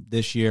team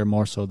this year,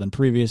 more so than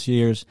previous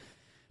years.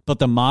 But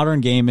the modern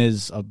game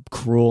is a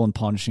cruel and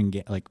punishing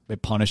game. Like,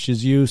 it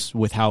punishes you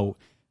with how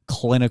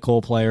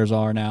clinical players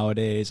are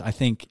nowadays. I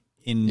think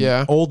in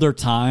older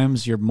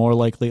times, you're more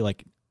likely,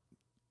 like,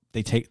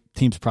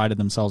 teams prided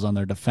themselves on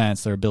their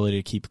defense, their ability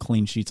to keep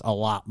clean sheets a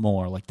lot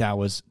more. Like, that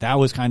was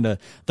kind of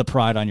the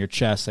pride on your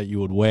chest that you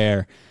would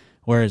wear.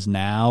 Whereas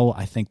now,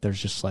 I think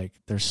there's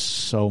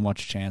so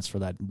much chance for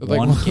that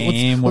one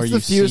game where you see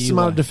what's the fewest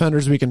amount of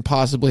defenders we can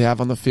possibly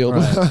have on the field.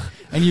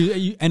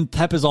 Right. And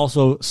Pep is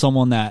also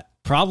someone that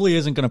probably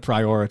isn't going to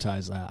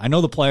prioritize that. I know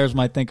the players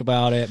might think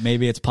about it.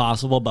 Maybe it's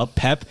possible, but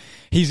Pep,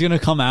 he's going to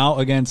come out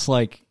against,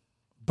 like,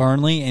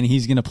 Burnley, and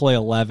he's going to play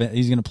 11.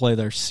 He's going to play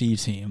their C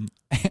team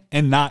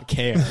and not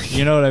care.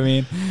 You know what I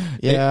mean?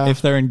 Yeah.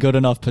 If they're in good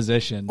enough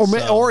position.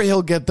 Or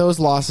he'll get those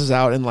losses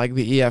out in, like,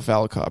 the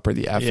EFL Cup or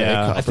the FA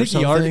Cup I think or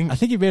something. I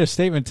think he made a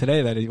statement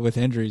today that with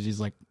injuries, he's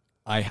like,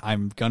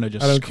 I'm going to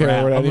just I don't scrap.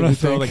 care what I'm going to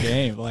throw think. the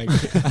game. Like,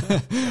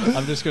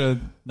 I'm just going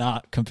to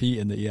not compete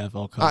in the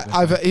EFL Cup.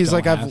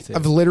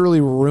 I've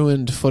literally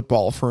ruined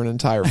football for an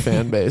entire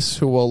fan base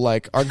who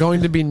are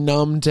going to be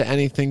numb to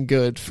anything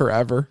good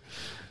forever.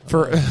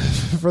 For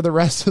the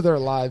rest of their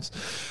lives.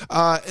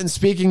 And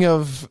speaking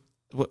of,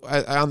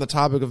 on the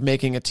topic of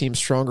making a team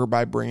stronger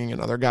by bringing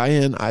another guy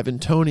in, Ivan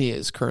Toney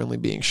is currently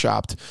being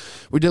shopped.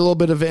 We did a little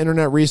bit of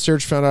internet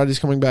research, found out he's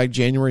coming back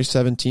January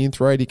 17th,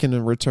 right? He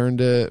can return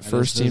to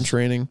first team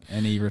training.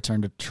 And he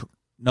returned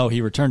to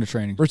he returned to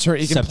training. He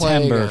can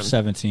September play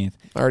 17th.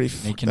 I already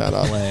he can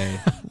play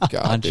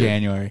on dude.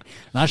 January.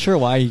 Not sure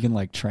why he can,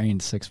 like,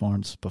 train 6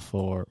 months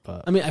before,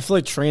 but I mean, I feel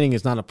like training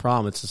is not a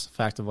problem. It's just the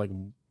fact of, like,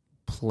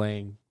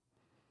 playing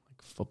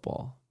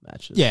football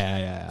matches.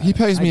 Yeah. He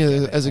pays me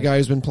as a guy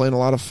who's been playing a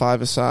lot of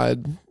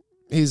five-a-side.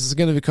 He's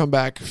going to come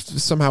back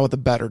somehow with a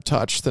better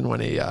touch than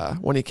when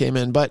he came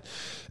in. But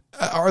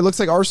it looks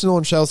like Arsenal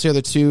and Chelsea are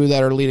the two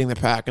that are leading the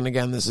pack. And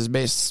again, this is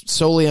based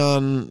solely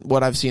on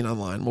what I've seen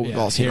online. What we've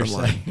all seen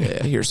online.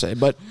 Yeah, hearsay.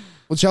 But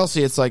with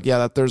Chelsea, it's like,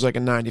 that there's like a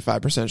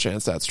 95%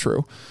 chance that's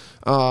true.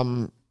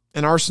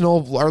 And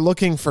Arsenal are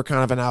looking for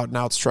kind of an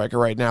out-and-out striker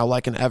right now,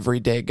 like an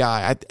everyday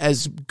guy.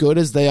 As good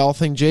as they all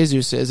think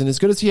Jesus is, and as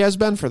good as he has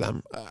been for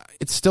them,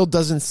 it still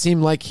doesn't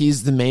seem like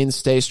he's the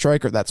mainstay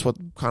striker. That's what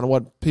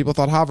people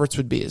thought Havertz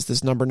would be, is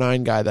this number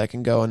 9 guy that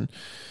can go and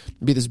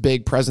be this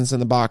big presence in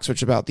the box,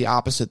 which about the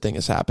opposite thing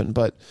has happened.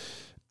 But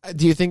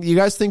do you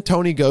guys think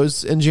Tony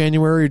goes in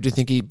January, or do you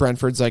think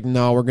Brentford's like,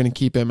 no, we're going to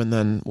keep him, and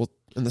then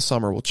in the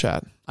summer we'll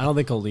chat? I don't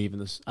think he'll leave in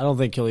this. I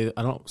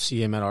don't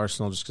see him at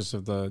Arsenal just because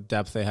of the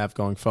depth they have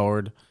going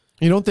forward.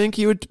 You don't think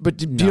he would? But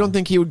you don't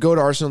think he would go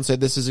to Arsenal and say,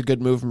 "This is a good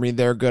move for me.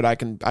 They're good. I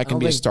can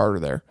be a starter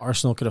there."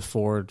 Arsenal could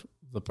afford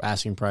the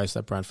asking price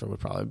that Brentford would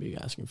probably be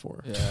asking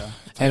for. Yeah,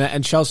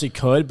 and Chelsea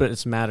could, but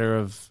it's a matter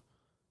of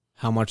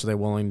how much are they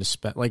willing to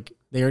spend. Like,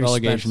 they already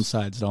relegation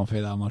sides don't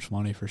pay that much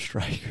money for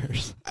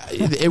strikers.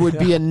 It would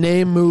be a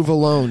name move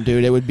alone,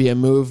 dude. It would be a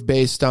move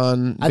based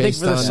on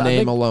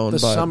name alone. The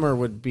summer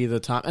would be the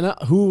time. And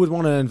who would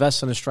want to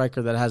invest in a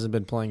striker that hasn't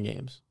been playing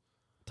games?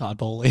 Todd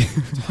Bowley.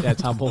 Yeah,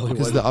 Todd Bowley.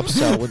 Because the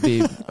upsell would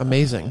be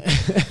amazing.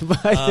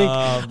 But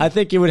I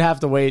think you would have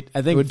to wait.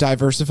 I think it would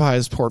diversify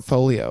his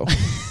portfolio.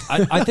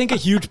 I think a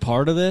huge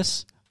part of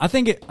this, I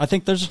think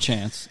there's a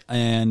chance,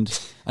 and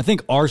I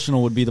think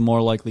Arsenal would be the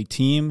more likely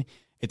team.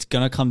 It's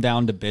going to come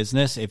down to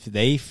business. If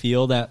they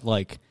feel that,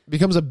 like,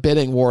 becomes a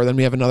bidding war, then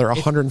we have another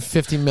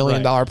 $150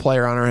 million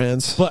player on our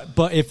hands.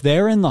 But if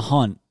they're in the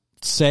hunt,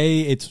 say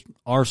it's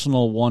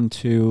Arsenal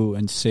 1-2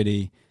 and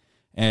City,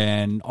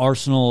 and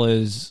Arsenal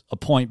is a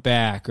point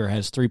back or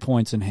has 3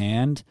 points in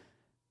hand,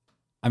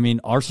 I mean,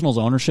 Arsenal's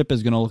ownership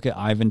is going to look at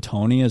Ivan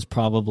Toney as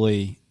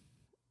probably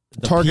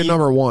the target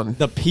number 1,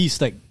 the piece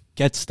that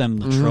gets them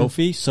the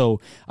trophy. So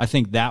I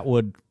think that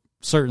would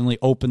certainly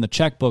open the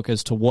checkbook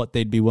as to what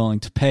they'd be willing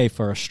to pay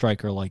for a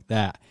striker like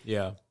that.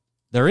 Yeah.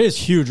 There is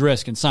huge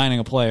risk in signing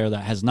a player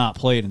that has not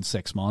played in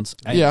 6 months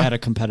at a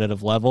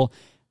competitive level.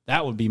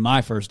 That would be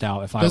my first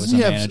out if I was a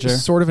manager. Doesn't he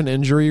have sort of an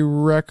injury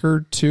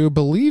record, too?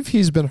 Believe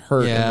he's been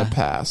hurt in the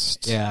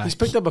past. Yeah. He's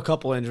picked up a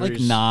couple injuries.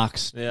 Like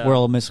Knox, where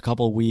he'll miss a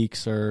couple of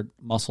weeks or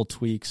muscle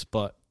tweaks,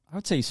 but I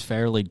would say he's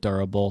fairly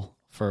durable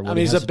for what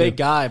he's a big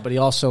guy, but he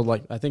also,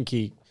 like, I think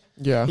he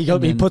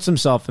puts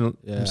himself in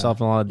a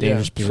lot of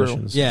dangerous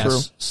positions. Yes.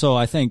 True. So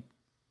I think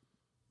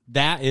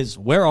that is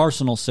where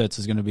Arsenal sits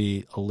is going to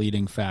be a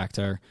leading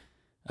factor.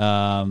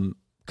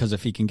 Because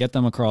if he can get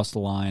them across the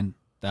line,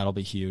 that'll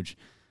be huge.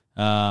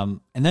 And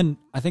then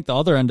I think the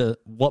other end of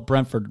what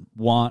Brentford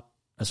want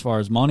as far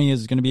as money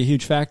is going to be a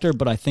huge factor,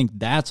 but I think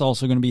that's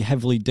also going to be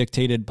heavily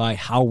dictated by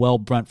how well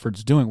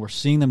Brentford's doing. We're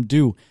seeing them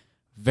do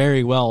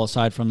very well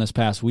aside from this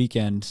past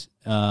weekend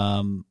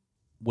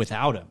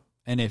without him.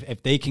 And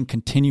if they can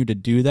continue to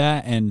do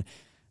that, and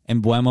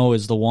Mbeumo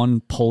is the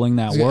one pulling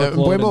that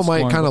workload. Mbeumo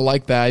might kind of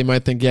like that. He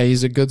might think,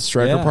 he's a good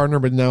striker partner,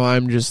 but no,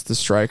 I'm just the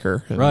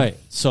striker. Right.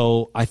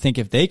 So I think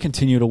if they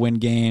continue to win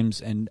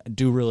games and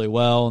do really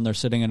well and they're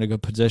sitting in a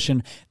good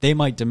position, they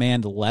might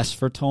demand less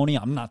for Tony.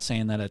 I'm not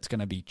saying that it's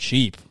going to be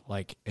cheap.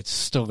 Like, it's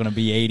still going to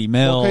be 80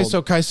 mil. Okay,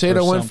 so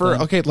Caicedo went for,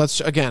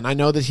 I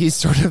know that he's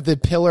sort of the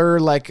pillar,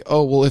 like,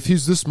 if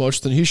he's this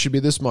much, then he should be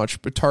this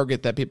much, but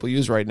target that people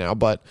use right now.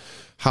 But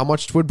how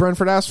much would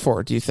Brentford ask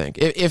for, do you think?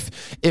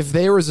 If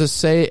there was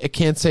a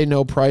can't say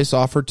no price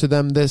offered to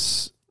them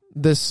this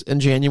in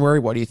January,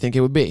 what do you think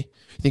it would be?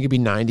 You think it'd be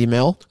 90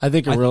 mil? I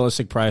think a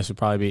realistic price would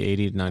probably be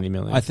 80 to 90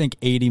 million. I think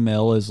 80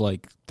 mil is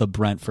like the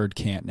Brentford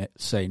can't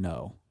say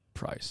no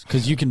price,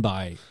 because you can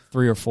buy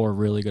 3 or 4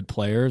 really good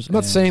players. I'm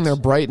not saying they're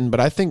Brighton, but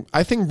I think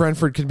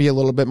Brentford could be a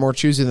little bit more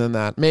choosy than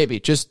that.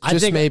 Maybe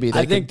maybe.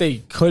 I think they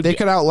could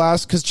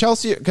outlast, because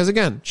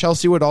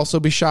Chelsea would also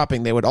be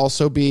shopping. They would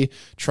also be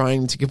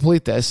trying to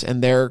complete this,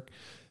 and they're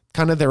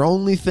kind of their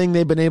only thing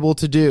they've been able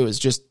to do is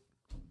just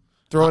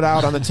throw it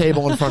out on the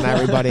table in front of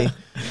everybody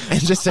and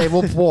just say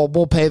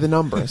we'll pay the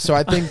number. So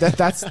I think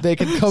that's they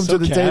can come to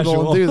the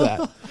table and do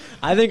that.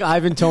 I think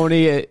Ivan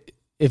Toney,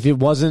 if he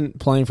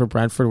wasn't playing for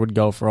Brentford, would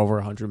go for over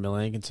 100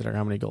 million, considering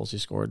how many goals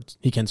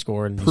he can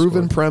score. And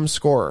proven Prem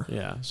scorer.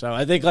 Yeah. So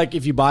I think, like,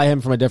 if you buy him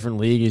from a different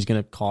league, he's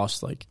going to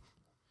cost but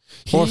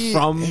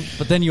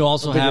then you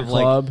also have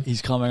club. Like,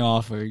 he's coming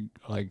off a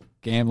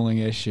gambling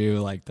issue.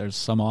 Like, there's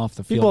some off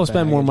the field. People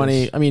spend more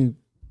money. I mean,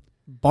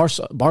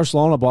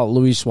 Barcelona bought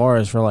Luis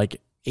Suarez for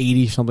like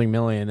 80 something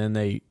million,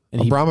 and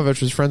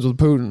Abramovich was friends with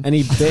Putin, and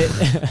he bit,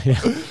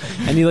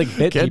 and he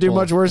bit. Can't do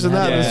much worse than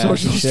that. Yeah,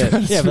 social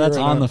stratosphere. Yeah, but that's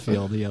on the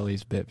field. He at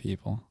least bit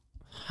people.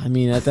 I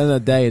mean, at the end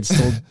of the day, it's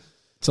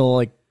still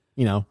like,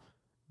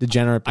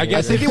 degenerate behavior.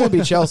 I think it would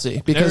be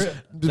Chelsea, because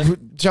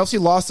Chelsea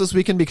lost this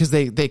weekend because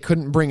they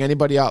couldn't bring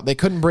anybody out. They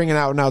couldn't bring an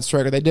out and out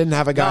striker. They didn't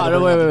have a guy.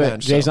 Wait.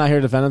 Bench, Jay's not here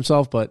to defend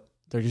himself, but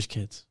they're just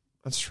kids.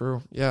 That's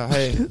true. Yeah.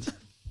 Hey.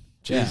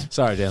 Yeah.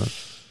 Sorry,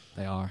 Jalen.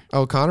 They are.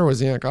 Oh, Connor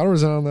was in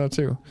on that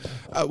too.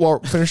 Well,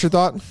 finish your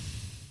thought.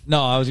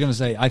 No, I was going to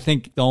say, I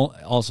think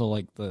also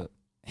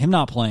him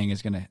not playing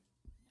is going to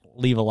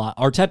leave a lot.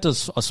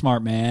 Arteta's a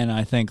smart man.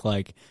 I think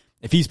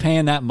if he's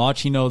paying that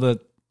much,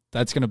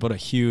 that's going to put a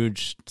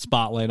huge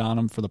spotlight on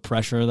him for the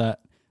pressure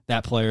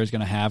that player is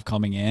going to have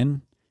coming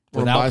in.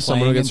 Or buy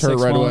someone who gets hurt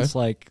right away.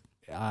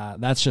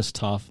 That's just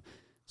tough.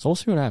 So we'll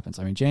see what happens.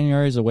 I mean,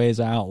 January is a ways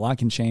out. A lot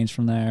can change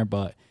from there,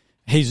 but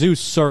Jesus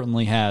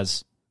certainly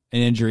has an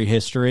injury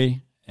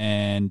history,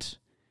 and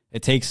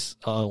it takes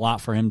a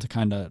lot for him to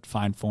kind of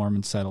find form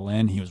and settle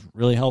in. He was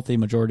really healthy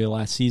majority of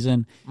last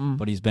season,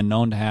 but he's been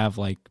known to have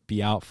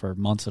be out for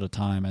months at a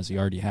time, as he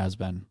already has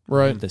been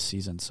this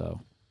season.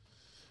 So,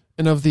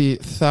 and of the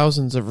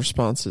thousands of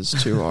responses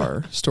to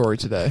our story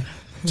today,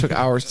 took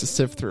hours to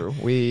sift through,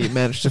 we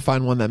managed to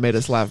find one that made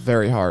us laugh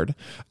very hard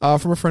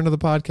from a friend of the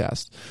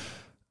podcast.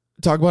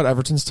 Talk about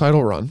Everton's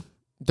title run.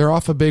 They're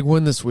off a big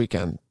win this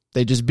weekend.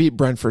 They just beat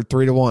Brentford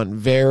 3-1.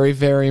 Very,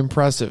 very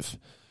impressive.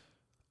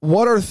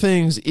 What are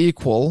things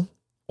equal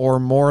or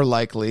more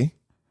likely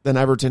than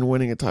Everton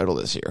winning a title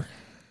this year?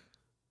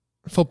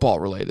 Football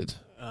related.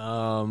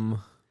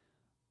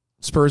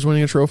 Spurs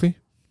winning a trophy?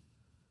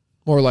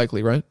 More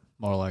likely, right?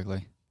 More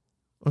likely.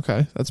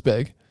 Okay, that's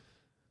big.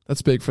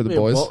 That's big for the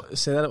boys.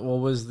 Say that. What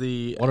was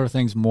the? What are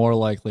things more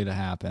likely to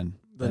happen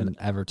than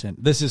Everton?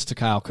 This is to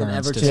Kyle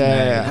Curran's Everton.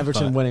 dismay.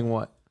 Everton winning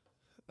what?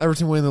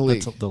 Everton winning the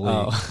league. The league.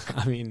 Oh,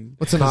 I mean,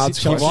 what's an odds?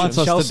 He wants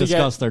us Chelsea to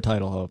discuss their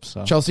title hopes.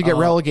 So. Chelsea get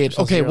relegated.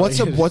 Chelsea Okay,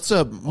 relegated. what's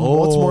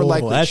more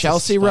likely?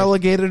 Chelsea spike.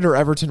 relegated or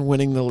Everton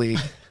winning the league?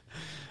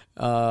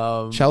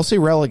 Chelsea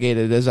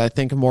relegated is, I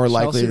think, more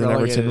likely than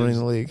Everton winning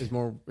the league.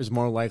 Is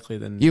more likely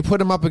than you put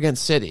them up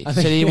against City.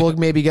 City will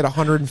maybe get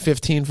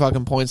 115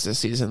 fucking points this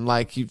season.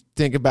 Like, you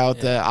think about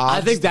the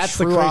odds. I think that's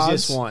the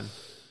craziest one.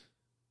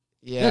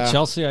 Yeah,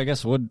 Chelsea, I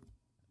guess, would.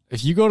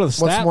 If you go to the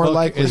stat What's more book,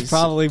 likely? it's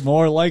probably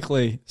more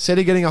likely.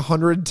 City getting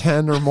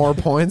 110 or more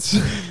points,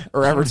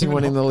 or Everton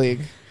winning the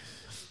league.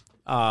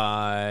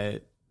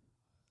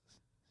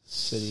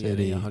 City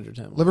getting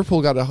 110.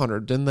 Liverpool got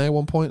 100, didn't they? At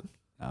one point.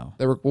 No.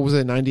 They were. What was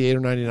it? 98 or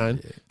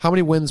 99? How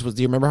many wins was?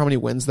 Do you remember how many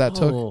wins that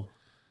took?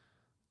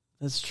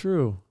 That's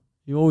true.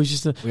 You always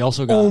used to. We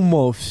also got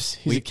almost.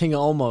 He's a king of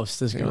almost.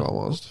 This guy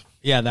almost.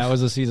 Yeah, that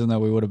was a season that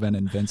we would have been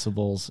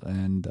invincibles,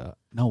 and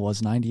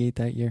was 98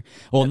 that year?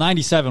 Well,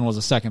 97 was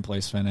a second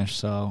place finish,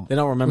 so they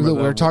don't remember.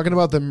 We're talking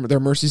about their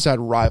Merseyside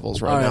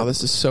rivals right now.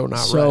 This is so not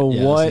right. So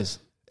what?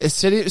 Is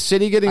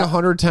City getting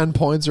 110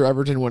 points or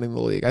Everton winning the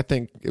league? I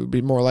think it would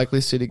be more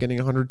likely City getting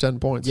 110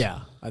 points.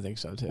 Yeah, I think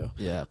so too.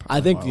 Yeah,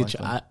 I think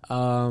I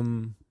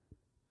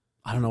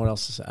don't know what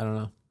else to say. I don't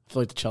know. I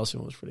feel like the Chelsea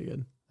one was pretty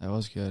good. That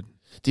was good.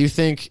 Do you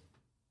think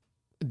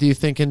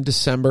in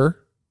December?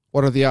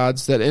 What are the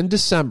odds that in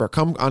December,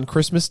 come on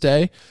Christmas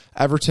Day,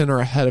 Everton are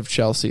ahead of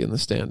Chelsea in the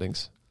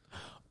standings?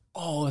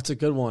 Oh, that's a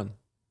good one.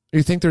 Do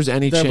you think there's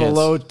any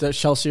chance?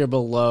 Chelsea are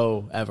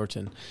below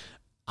Everton.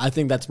 I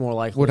think that's more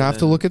likely. Would have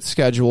to look at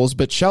schedules,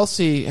 but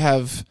Chelsea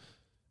have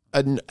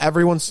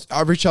every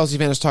Chelsea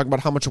fan is talking about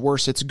how much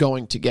worse it's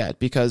going to get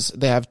because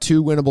they have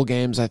 2 winnable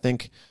games. I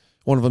think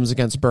one of them is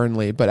against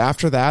Burnley, but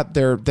after that,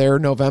 they're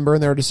November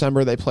and they're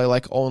December. They play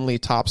only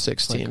top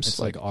 6 teams. It's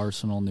like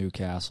Arsenal,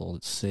 Newcastle,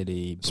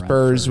 City,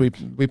 Spurs.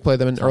 Brentford. We play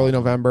them in early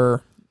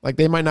November.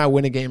 They might not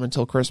win a game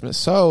until Christmas.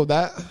 So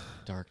that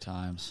dark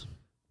times.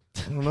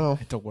 I don't know.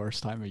 At the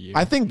worst time of year.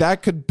 I think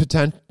that could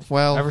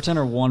Everton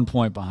are 1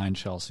 point behind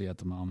Chelsea at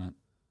the moment.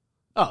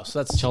 Oh, so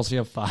that's Chelsea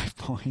have 5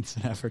 points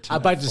and Everton.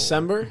 By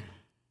December?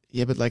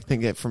 Yeah, but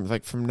think it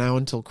from now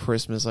until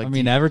Christmas.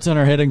 Everton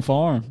are hitting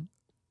form.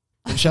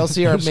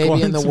 Chelsea are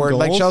maybe in the word.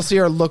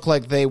 Chelsea look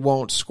like they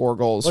won't score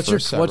goals.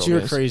 What's your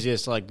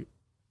craziest? I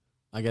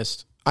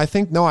guess. I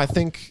don't know. If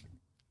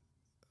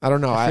you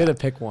had to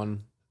pick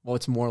one,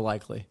 what's more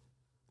likely?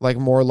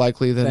 More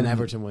likely than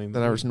Everton winning.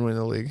 Everton winning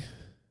the league.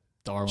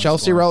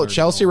 Chelsea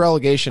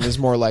relegation is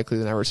more likely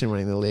than Everton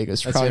winning the league.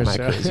 It's probably my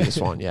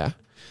craziest one. Yeah.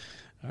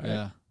 All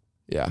right.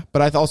 Yeah.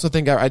 But I also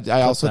think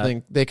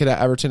think they could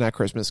Everton at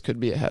Christmas could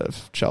be ahead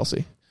of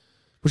Chelsea,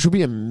 which would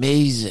be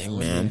amazing,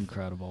 man.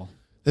 Incredible.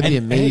 That'd be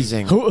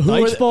amazing.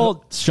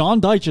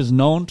 Sean Dyche is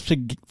known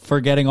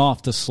for getting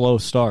off to slow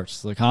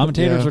starts. The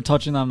commentators were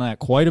touching on that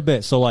quite a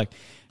bit. So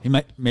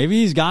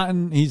he's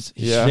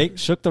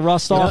shook the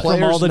rust off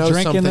from all the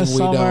drinking this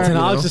summer.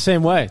 Tenag's the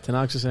same way.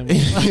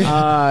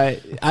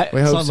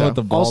 We hope so.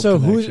 Also,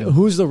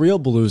 who's the real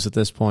Blues at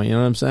this point? You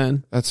know what I'm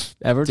saying? That's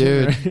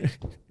Everton.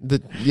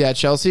 Dude.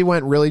 Chelsea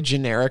went really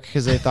generic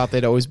because they thought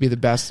they'd always be the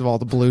best of all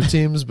the blue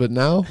teams, but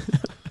now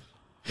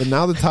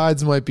the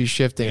tides might be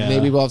shifting. Yeah.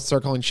 Maybe we'll have to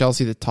start calling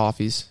Chelsea the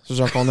Toffees. So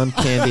start calling them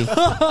candy.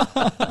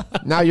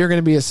 Now you're going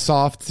to be a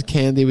soft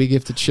candy we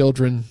give to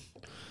children.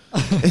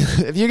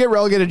 If you get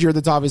relegated, you're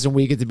the Toffees, and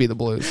we get to be the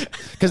Blues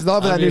because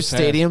they'll have that new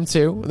stadium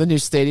too. The new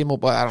stadium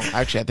will.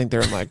 I think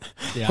they're in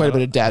quite a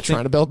bit of debt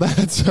trying to build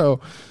that.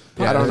 So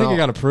I don't know. I think it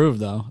got approved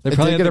though. They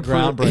probably had the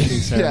groundbreaking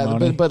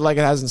ceremony. Yeah, but it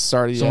hasn't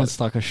started Someone yet.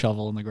 stuck a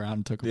shovel in the ground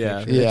and took a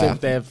picture. Yeah.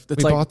 They have.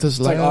 We bought this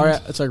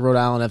land. It's like Rhode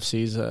Island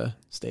FC's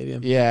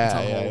stadium.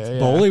 Yeah.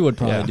 Bowley would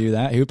probably do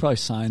that. He would probably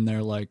sign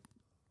their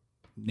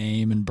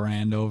name and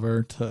brand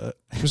over to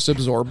just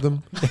absorb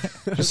them,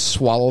 just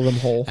swallow them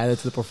whole, add it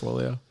to the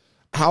portfolio.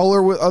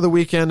 Howler of the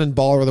weekend and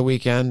baller of the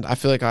weekend. I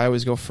feel like I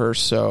always go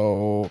first,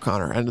 so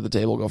Connor, end of the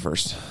table, go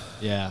first.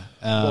 Yeah.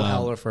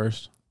 Howler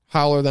first.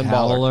 Howler, then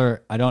baller.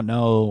 I don't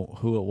know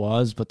who it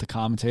was, but the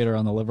commentator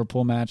on the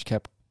Liverpool match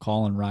kept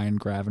calling Ryan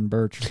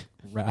Gravenberch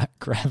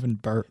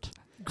Gravenbert.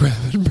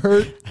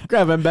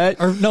 Gravenbert.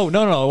 Or no,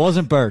 it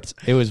wasn't Bert.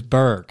 It was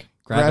Berg.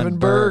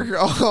 Gravenberg.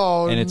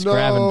 Oh, and it's no.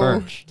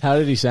 Gravenberch. How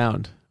did he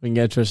sound? We can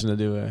get Tristan to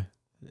do a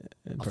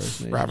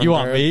impersonation. You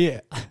want me?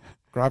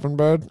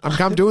 Gravenberg.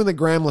 I'm doing the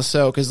Graham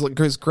Lasso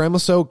because Graham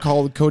Lasso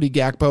called Cody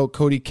Gakpo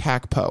Cody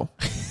Cakpo.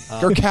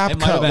 Or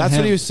Capco. That's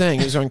what he was saying.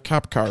 He was on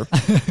Capcar.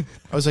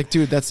 I was like,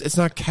 dude, it's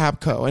not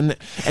Capco.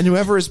 And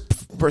whoever is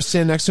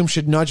standing next to him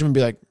should nudge him and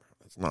be like,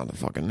 it's not the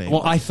fucking name.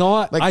 Well, I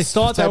thought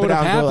that would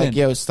have happened. Like,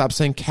 yo, stop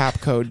saying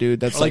Capco, dude.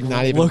 That's like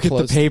not even look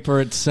close. At the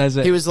paper. It says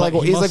it. He was like,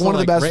 he's like one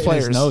of the best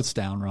players. His notes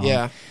down wrong.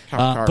 Yeah,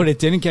 but it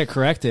didn't get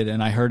corrected,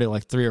 and I heard it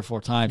like 3 or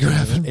 4 times.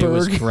 It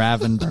was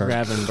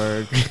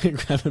Gravenberg.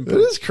 It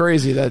is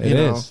crazy that you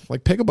know,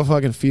 like pick up a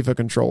fucking FIFA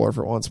controller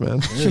for once, man.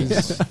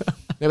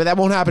 Yeah, but that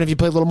won't happen if you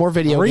play a little more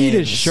video games. Read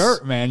his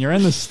shirt, man. You're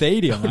in the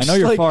stadium. I know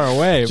you're far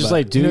away. Just but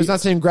like, dude, you know, he's not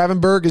saying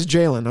Gravenberg is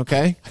Jalen,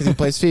 okay? Because he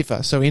plays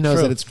FIFA, so he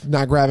knows that it's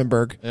not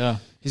Gravenberg. Yeah.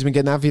 He's been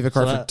getting that FIFA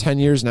card for 10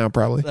 years now,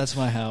 probably. That's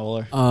my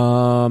howler.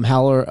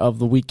 Howler of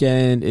the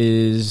weekend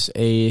is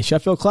a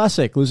Sheffield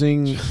Classic,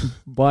 losing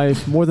by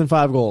more than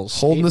 5 goals.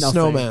 Holding the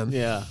snowman.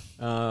 Yeah.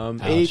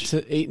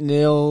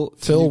 8-0.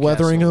 Phil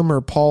Weatheringham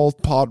or Paul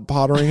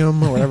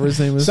Potteringham or whatever his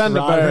name is.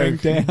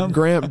 Senderberg.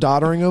 Grant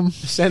Dodderingham.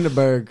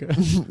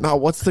 Senderberg. No,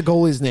 what's the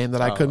goalie's name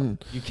that I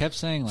couldn't? You kept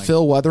saying like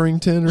Phil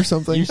Weatherington or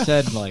something. You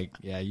said like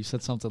you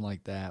said something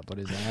like that, but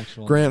his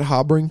actual Grant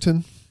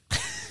Hobrington.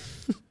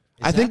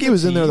 I think he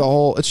was in there the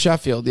whole. It's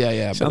Sheffield,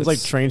 yeah. Sounds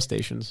like train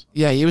stations.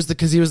 Yeah, he was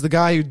the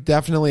guy who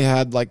definitely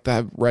had like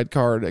that red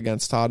card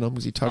against Tottenham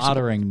because he touched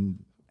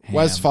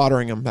Wes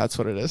Fodderingham. That's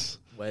what it is.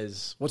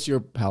 Wes, what's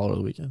your howler of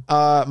the weekend?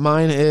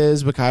 Mine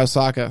is Bukayo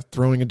Saka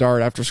throwing a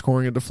dart after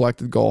scoring a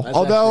deflected goal.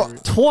 Although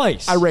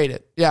twice, I rate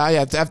it.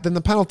 Yeah. Then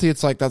the penalty,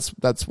 it's like that's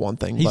one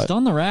thing. He's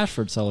done the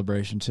Rashford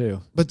celebration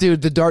too. But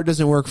dude, the dart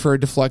doesn't work for a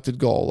deflected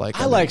goal. Like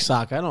I like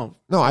Saka. I don't.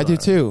 No, I do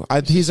too.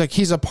 He's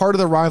a part of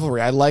the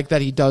rivalry. I like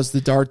that he does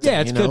the dart thing. Yeah,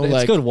 it's good.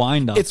 It's good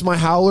wind up. It's my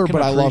howler,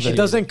 but I love it. It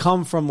doesn't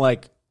come from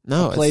like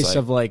a place like,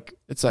 of like.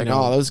 It's like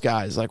those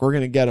guys. Like we're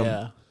gonna get them.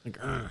 Yeah. Like,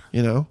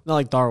 you know, not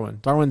like Darwin.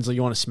 Darwin's like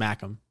you want to smack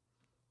him.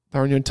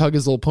 Darwin, you want to tug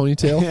his little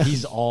ponytail?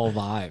 He's all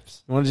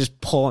vibes. You want to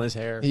just pull on his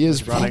hair. He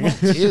is running.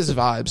 He is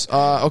vibes.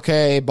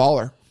 Okay,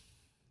 baller.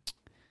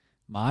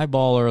 My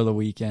baller of the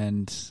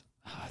weekend.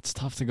 It's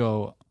tough to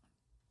go.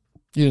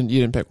 You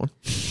didn't pick one.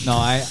 No,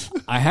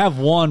 I have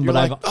one, but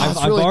like,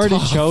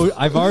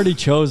 I've already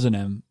chosen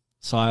him.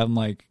 So I'm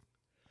like,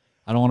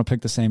 I don't want to pick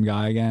the same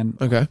guy again.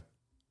 Okay.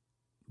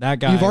 That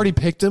guy. You've already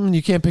picked him, and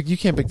you can't pick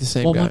the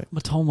same guy.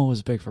 Matoma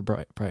was big for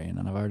Brighton,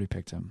 and I've already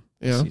picked him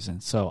this season.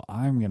 So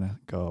I'm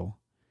gonna go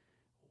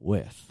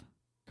with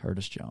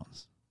Curtis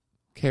Jones.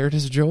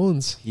 Curtis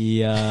Jones. He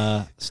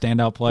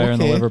standout player in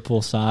the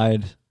Liverpool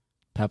side.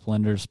 Pep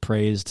Linders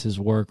praised his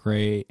work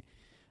rate,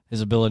 his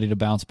ability to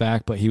bounce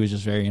back, but he was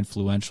just very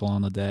influential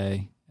on the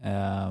day.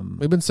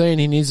 We've been saying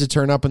he needs to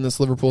turn up in this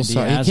Liverpool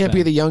side. He can't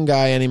be the young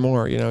guy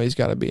anymore. You know, he's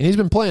got to be. And he's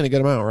been playing a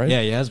good amount, right?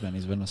 Yeah, he has been.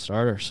 He's been a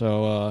starter.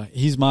 So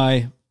he's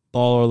my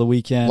baller of the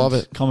weekend. Love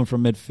it. Coming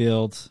from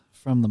midfield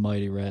from the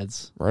Mighty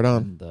Reds. Right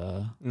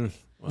on. And,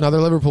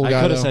 another Liverpool guy.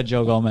 I could have said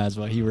Joe Gomez,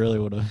 but he really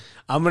would have.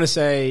 I'm going to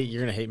say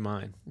you're going to hate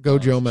mine. Go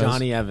Joe Gomez.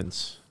 Johnny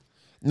Evans.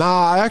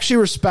 Nah, I actually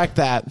respect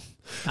that.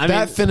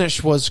 That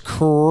finish was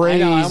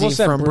crazy I almost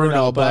said from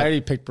Bruno, but I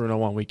already picked Bruno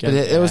one weekend.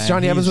 It was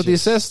Johnny Evans with the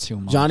assist.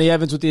 Johnny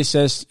Evans with the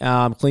assist.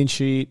 Clean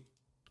sheet.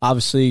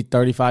 Obviously,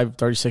 35,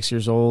 36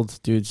 years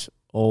old. Dude's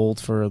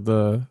old for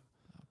the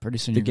pretty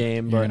soon the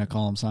game. You're going to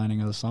call him signing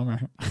of the summer.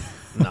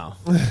 No.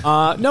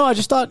 No, I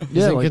just thought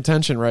he's in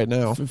contention right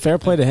now. Fair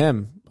play to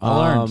him.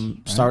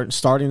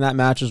 Starting that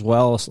match as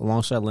well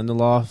alongside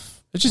Lindelof.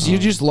 It's just you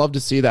just love to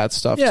see that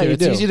stuff too.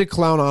 It's easy to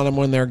clown on him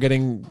when they're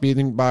getting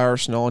beaten by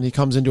Arsenal and he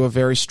comes into a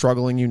very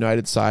struggling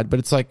United side. But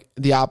it's like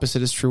the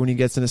opposite is true when he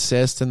gets an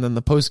assist and then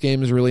the post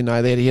game is really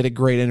nice. He had a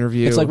great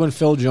interview. It's like when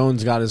Phil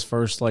Jones got his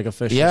first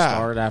official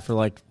start after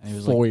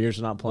 4 years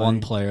of not playing.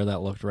 One player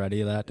that looked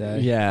ready that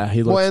day. Yeah,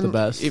 he looked the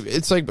best.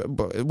 It's like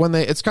when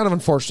it's kind of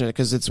unfortunate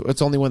because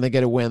it's only when they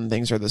get a win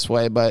things are this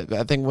way. But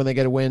I think when they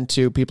get a win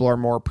too, people are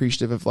more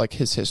appreciative of like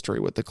his history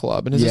with the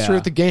club and his history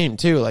with the game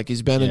too. Like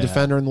he's been a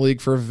defender in the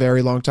league for a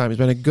very long time. He's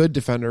been a good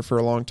defender for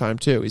a long time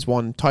too. He's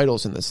won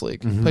titles in this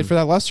league. Played for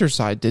that Leicester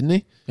side, didn't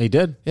he? He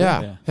did.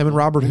 Yeah. Him and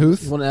Robert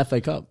Huth. He won an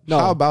FA Cup. No.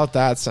 How about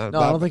that? I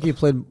don't think he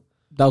played.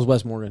 That was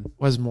Wes Morgan.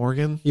 Wes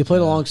Morgan? He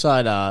played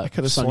alongside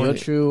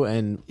Sonyochu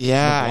and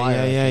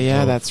Maguire.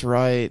 Yeah, that's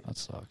right. That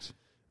sucks.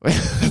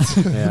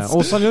 Yeah.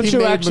 Well,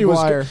 Sonyochu actually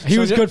was he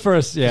was good for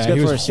us. Yeah,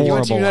 he was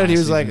horrible. He United, he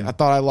was like, I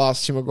thought I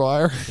lost to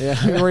Maguire. Yeah.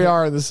 Here we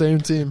are in the same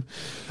team.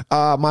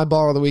 My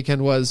baller of the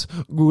weekend was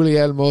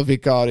Guglielmo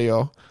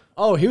Vicario.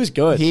 Oh, he was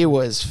good. He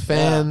was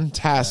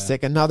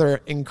fantastic. Yeah.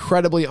 Another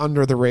incredibly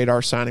under the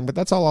radar signing, but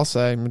that's all I'll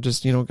say. I'm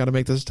just, got to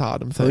make this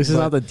Tottenham thing. At least it's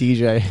not the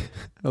DJ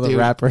or the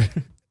rapper.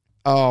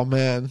 Oh,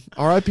 man.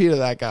 R.I.P. to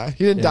that guy.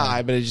 He didn't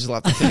die, but he just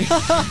left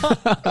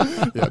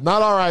the team.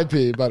 Not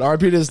R.I.P., but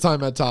R.I.P. to his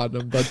time at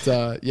Tottenham. But,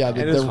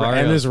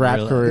 his rap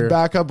career. The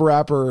backup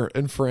rapper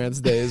in France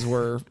days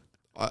were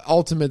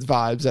ultimate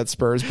vibes at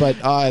Spurs.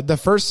 But the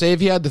first save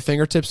he had, the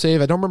fingertip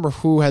save, I don't remember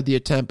who had the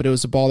attempt, but it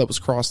was a ball that was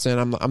crossed in.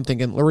 I'm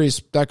thinking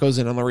Lloris, that goes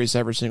in on Lloris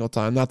every single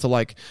time. Not to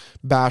like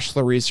bash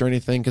Lloris or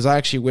anything, because I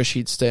actually wish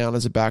he'd stay on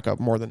as a backup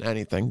more than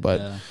anything.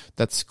 But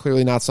that's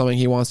clearly not something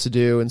he wants to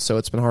do, and so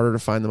it's been harder to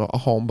find them a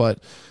home. But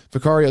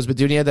Vicario's, but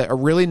dude, he had a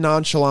really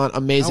nonchalant,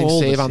 amazing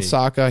save on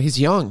Saka. He's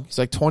young. He's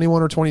like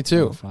 21 or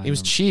 22. He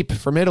was cheap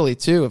from Italy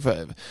too.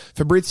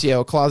 Fabrizio,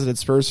 a closeted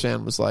Spurs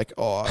fan, was like,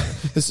 "Oh,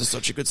 this is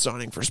such a good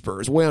signing for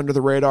Spurs. Way under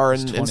the radar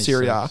in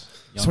Serie A."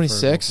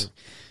 26.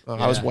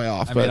 I was way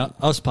off. But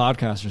us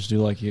podcasters do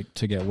like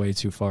to get way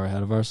too far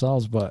ahead of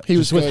ourselves. But he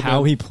was with good,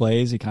 how he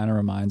plays, he kind of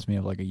reminds me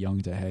of like a young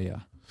De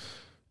Gea.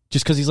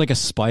 Just because he's like a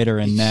spider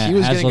in net. He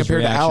was getting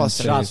compared to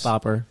Alisson. Shot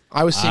stopper.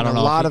 I was seeing a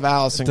lot of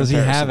Alisson. Does he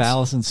have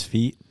Alisson's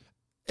feet?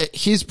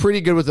 He's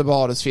pretty good with the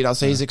ball at his feet. I'll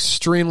say he's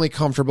extremely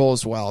comfortable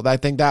as well. I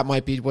think that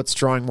might be what's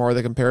drawing more of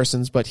the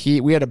comparisons. But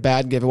we had a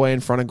bad giveaway in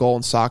front of goal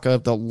in Saka,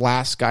 the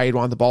last guy he'd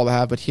want the ball to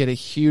have, but he had a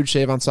huge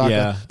save on Saka.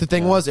 Yeah. The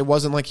thing was, it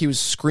wasn't like he was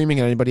screaming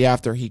at anybody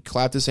after. He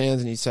clapped his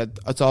hands and he said,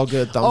 "It's all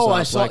good,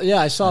 thumbs up."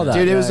 I saw that.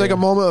 Dude, it was like a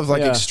moment of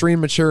like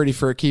extreme maturity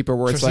for a keeper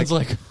where it's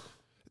like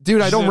dude,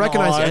 I don't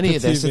recognize any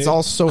of this. It's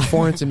all so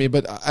foreign to me.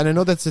 And I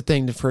know that's the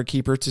thing for a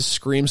keeper to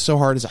scream so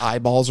hard his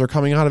eyeballs are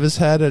coming out of his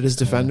head at his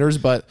defenders.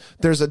 But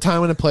there's a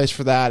time and a place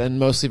for that. And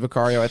mostly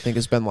Vicario, I think,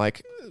 has been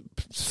like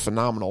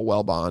phenomenal,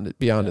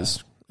 beyond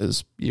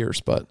his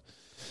years.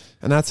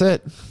 And that's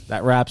it.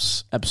 That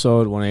wraps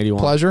episode 181.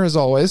 Pleasure as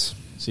always.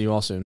 See you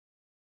all soon.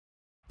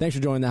 Thanks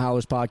for joining the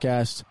Howlers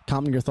podcast.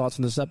 Comment your thoughts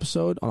on this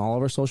episode on all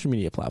of our social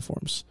media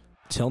platforms.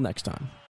 Till next time.